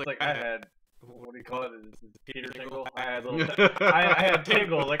 It's like I had, what do you call it? Is Peter Tingle? I had I had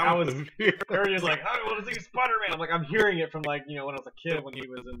Tingle. Like I was, everybody's like, I want to see Spider-Man. I'm like, I'm hearing it from like, when I was a kid when he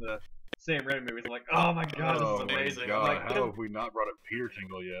was in the Sam Raimi movies. I'm like, oh my god, this is amazing. God, I'm like, how have we not brought up Peter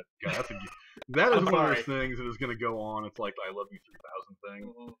Tingle yet? God, that is one of those things that is going to go on. It's like the I Love You 3000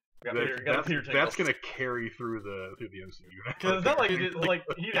 thing. Mm-hmm. That's going to carry through the MCU. Because it's not like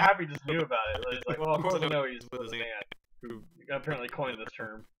he happy just knew about it. It's like, well, of course I know he's with his aunt, who apparently coined this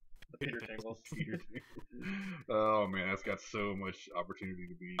term, the Peter Tingles. Oh man, that's got so much opportunity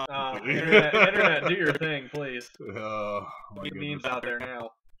to be. Internet, do your thing, please. Get memes out there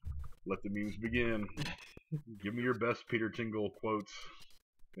now. Let the memes begin. Give me your best Peter Tingle quotes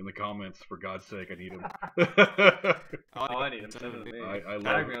in the comments, for God's sake. I need them. I need them. Send them to me.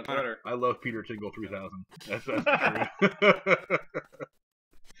 Tag me on Twitter. I love Peter Tingle 3000. That's the truth.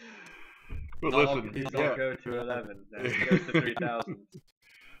 But listen, these all go to 11. That goes to 3000.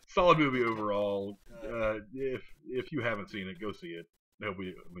 Solid movie overall. If you haven't seen it, go see it.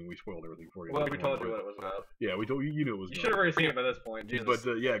 We spoiled everything for you. Well, we told you what it was about. Yeah, we told you. You knew it was. You should have already seen it by this point. Jesus.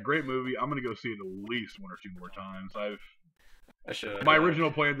 But yeah, great movie. I'm gonna go see it at least 1 or 2 more times. I should. My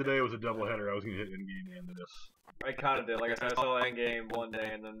original plan today was a doubleheader. I was gonna hit Endgame and this. I kind of did. Like I said, I saw Endgame one day,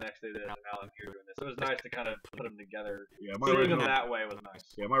 and then the next day did, and now I'm here doing this. It was nice to kind of put them together. Yeah, seeing them that way was nice.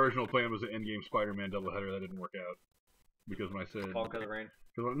 Yeah, my original plan was an Endgame Spider-Man doubleheader. That didn't work out because when I said because of rain.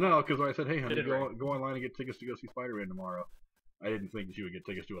 Because when I said, hey honey, go online and get tickets to go see Spider-Man tomorrow. I didn't think that you would get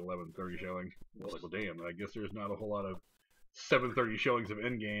tickets to 11:30 showing. I was like, well, damn. I guess there's not a whole lot of 7:30 showings of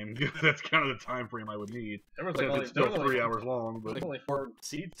Endgame. That's kind of the time frame I would need. Since it's still 3 hours long. But there's only 4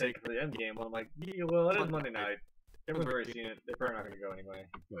 seats taken for the Endgame. I'm like, yeah, well, it is Monday night. Everyone's already seen it. They're probably not going to go anyway.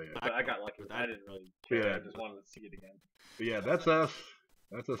 Oh, yeah. But I got lucky with that. I didn't really care. Yeah. I just wanted to see it again. But yeah, that's us.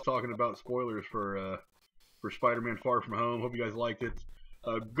 That's us talking about spoilers for Spider-Man Far From Home. Hope you guys liked it.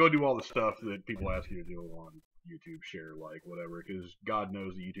 Go do all the stuff that people ask you to do on YouTube, share, like, whatever, because God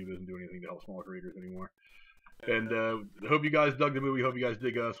knows that YouTube doesn't do anything to help small creators anymore. And hope you guys dug the movie. Hope you guys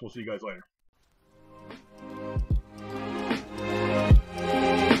dig us. We'll see you guys later.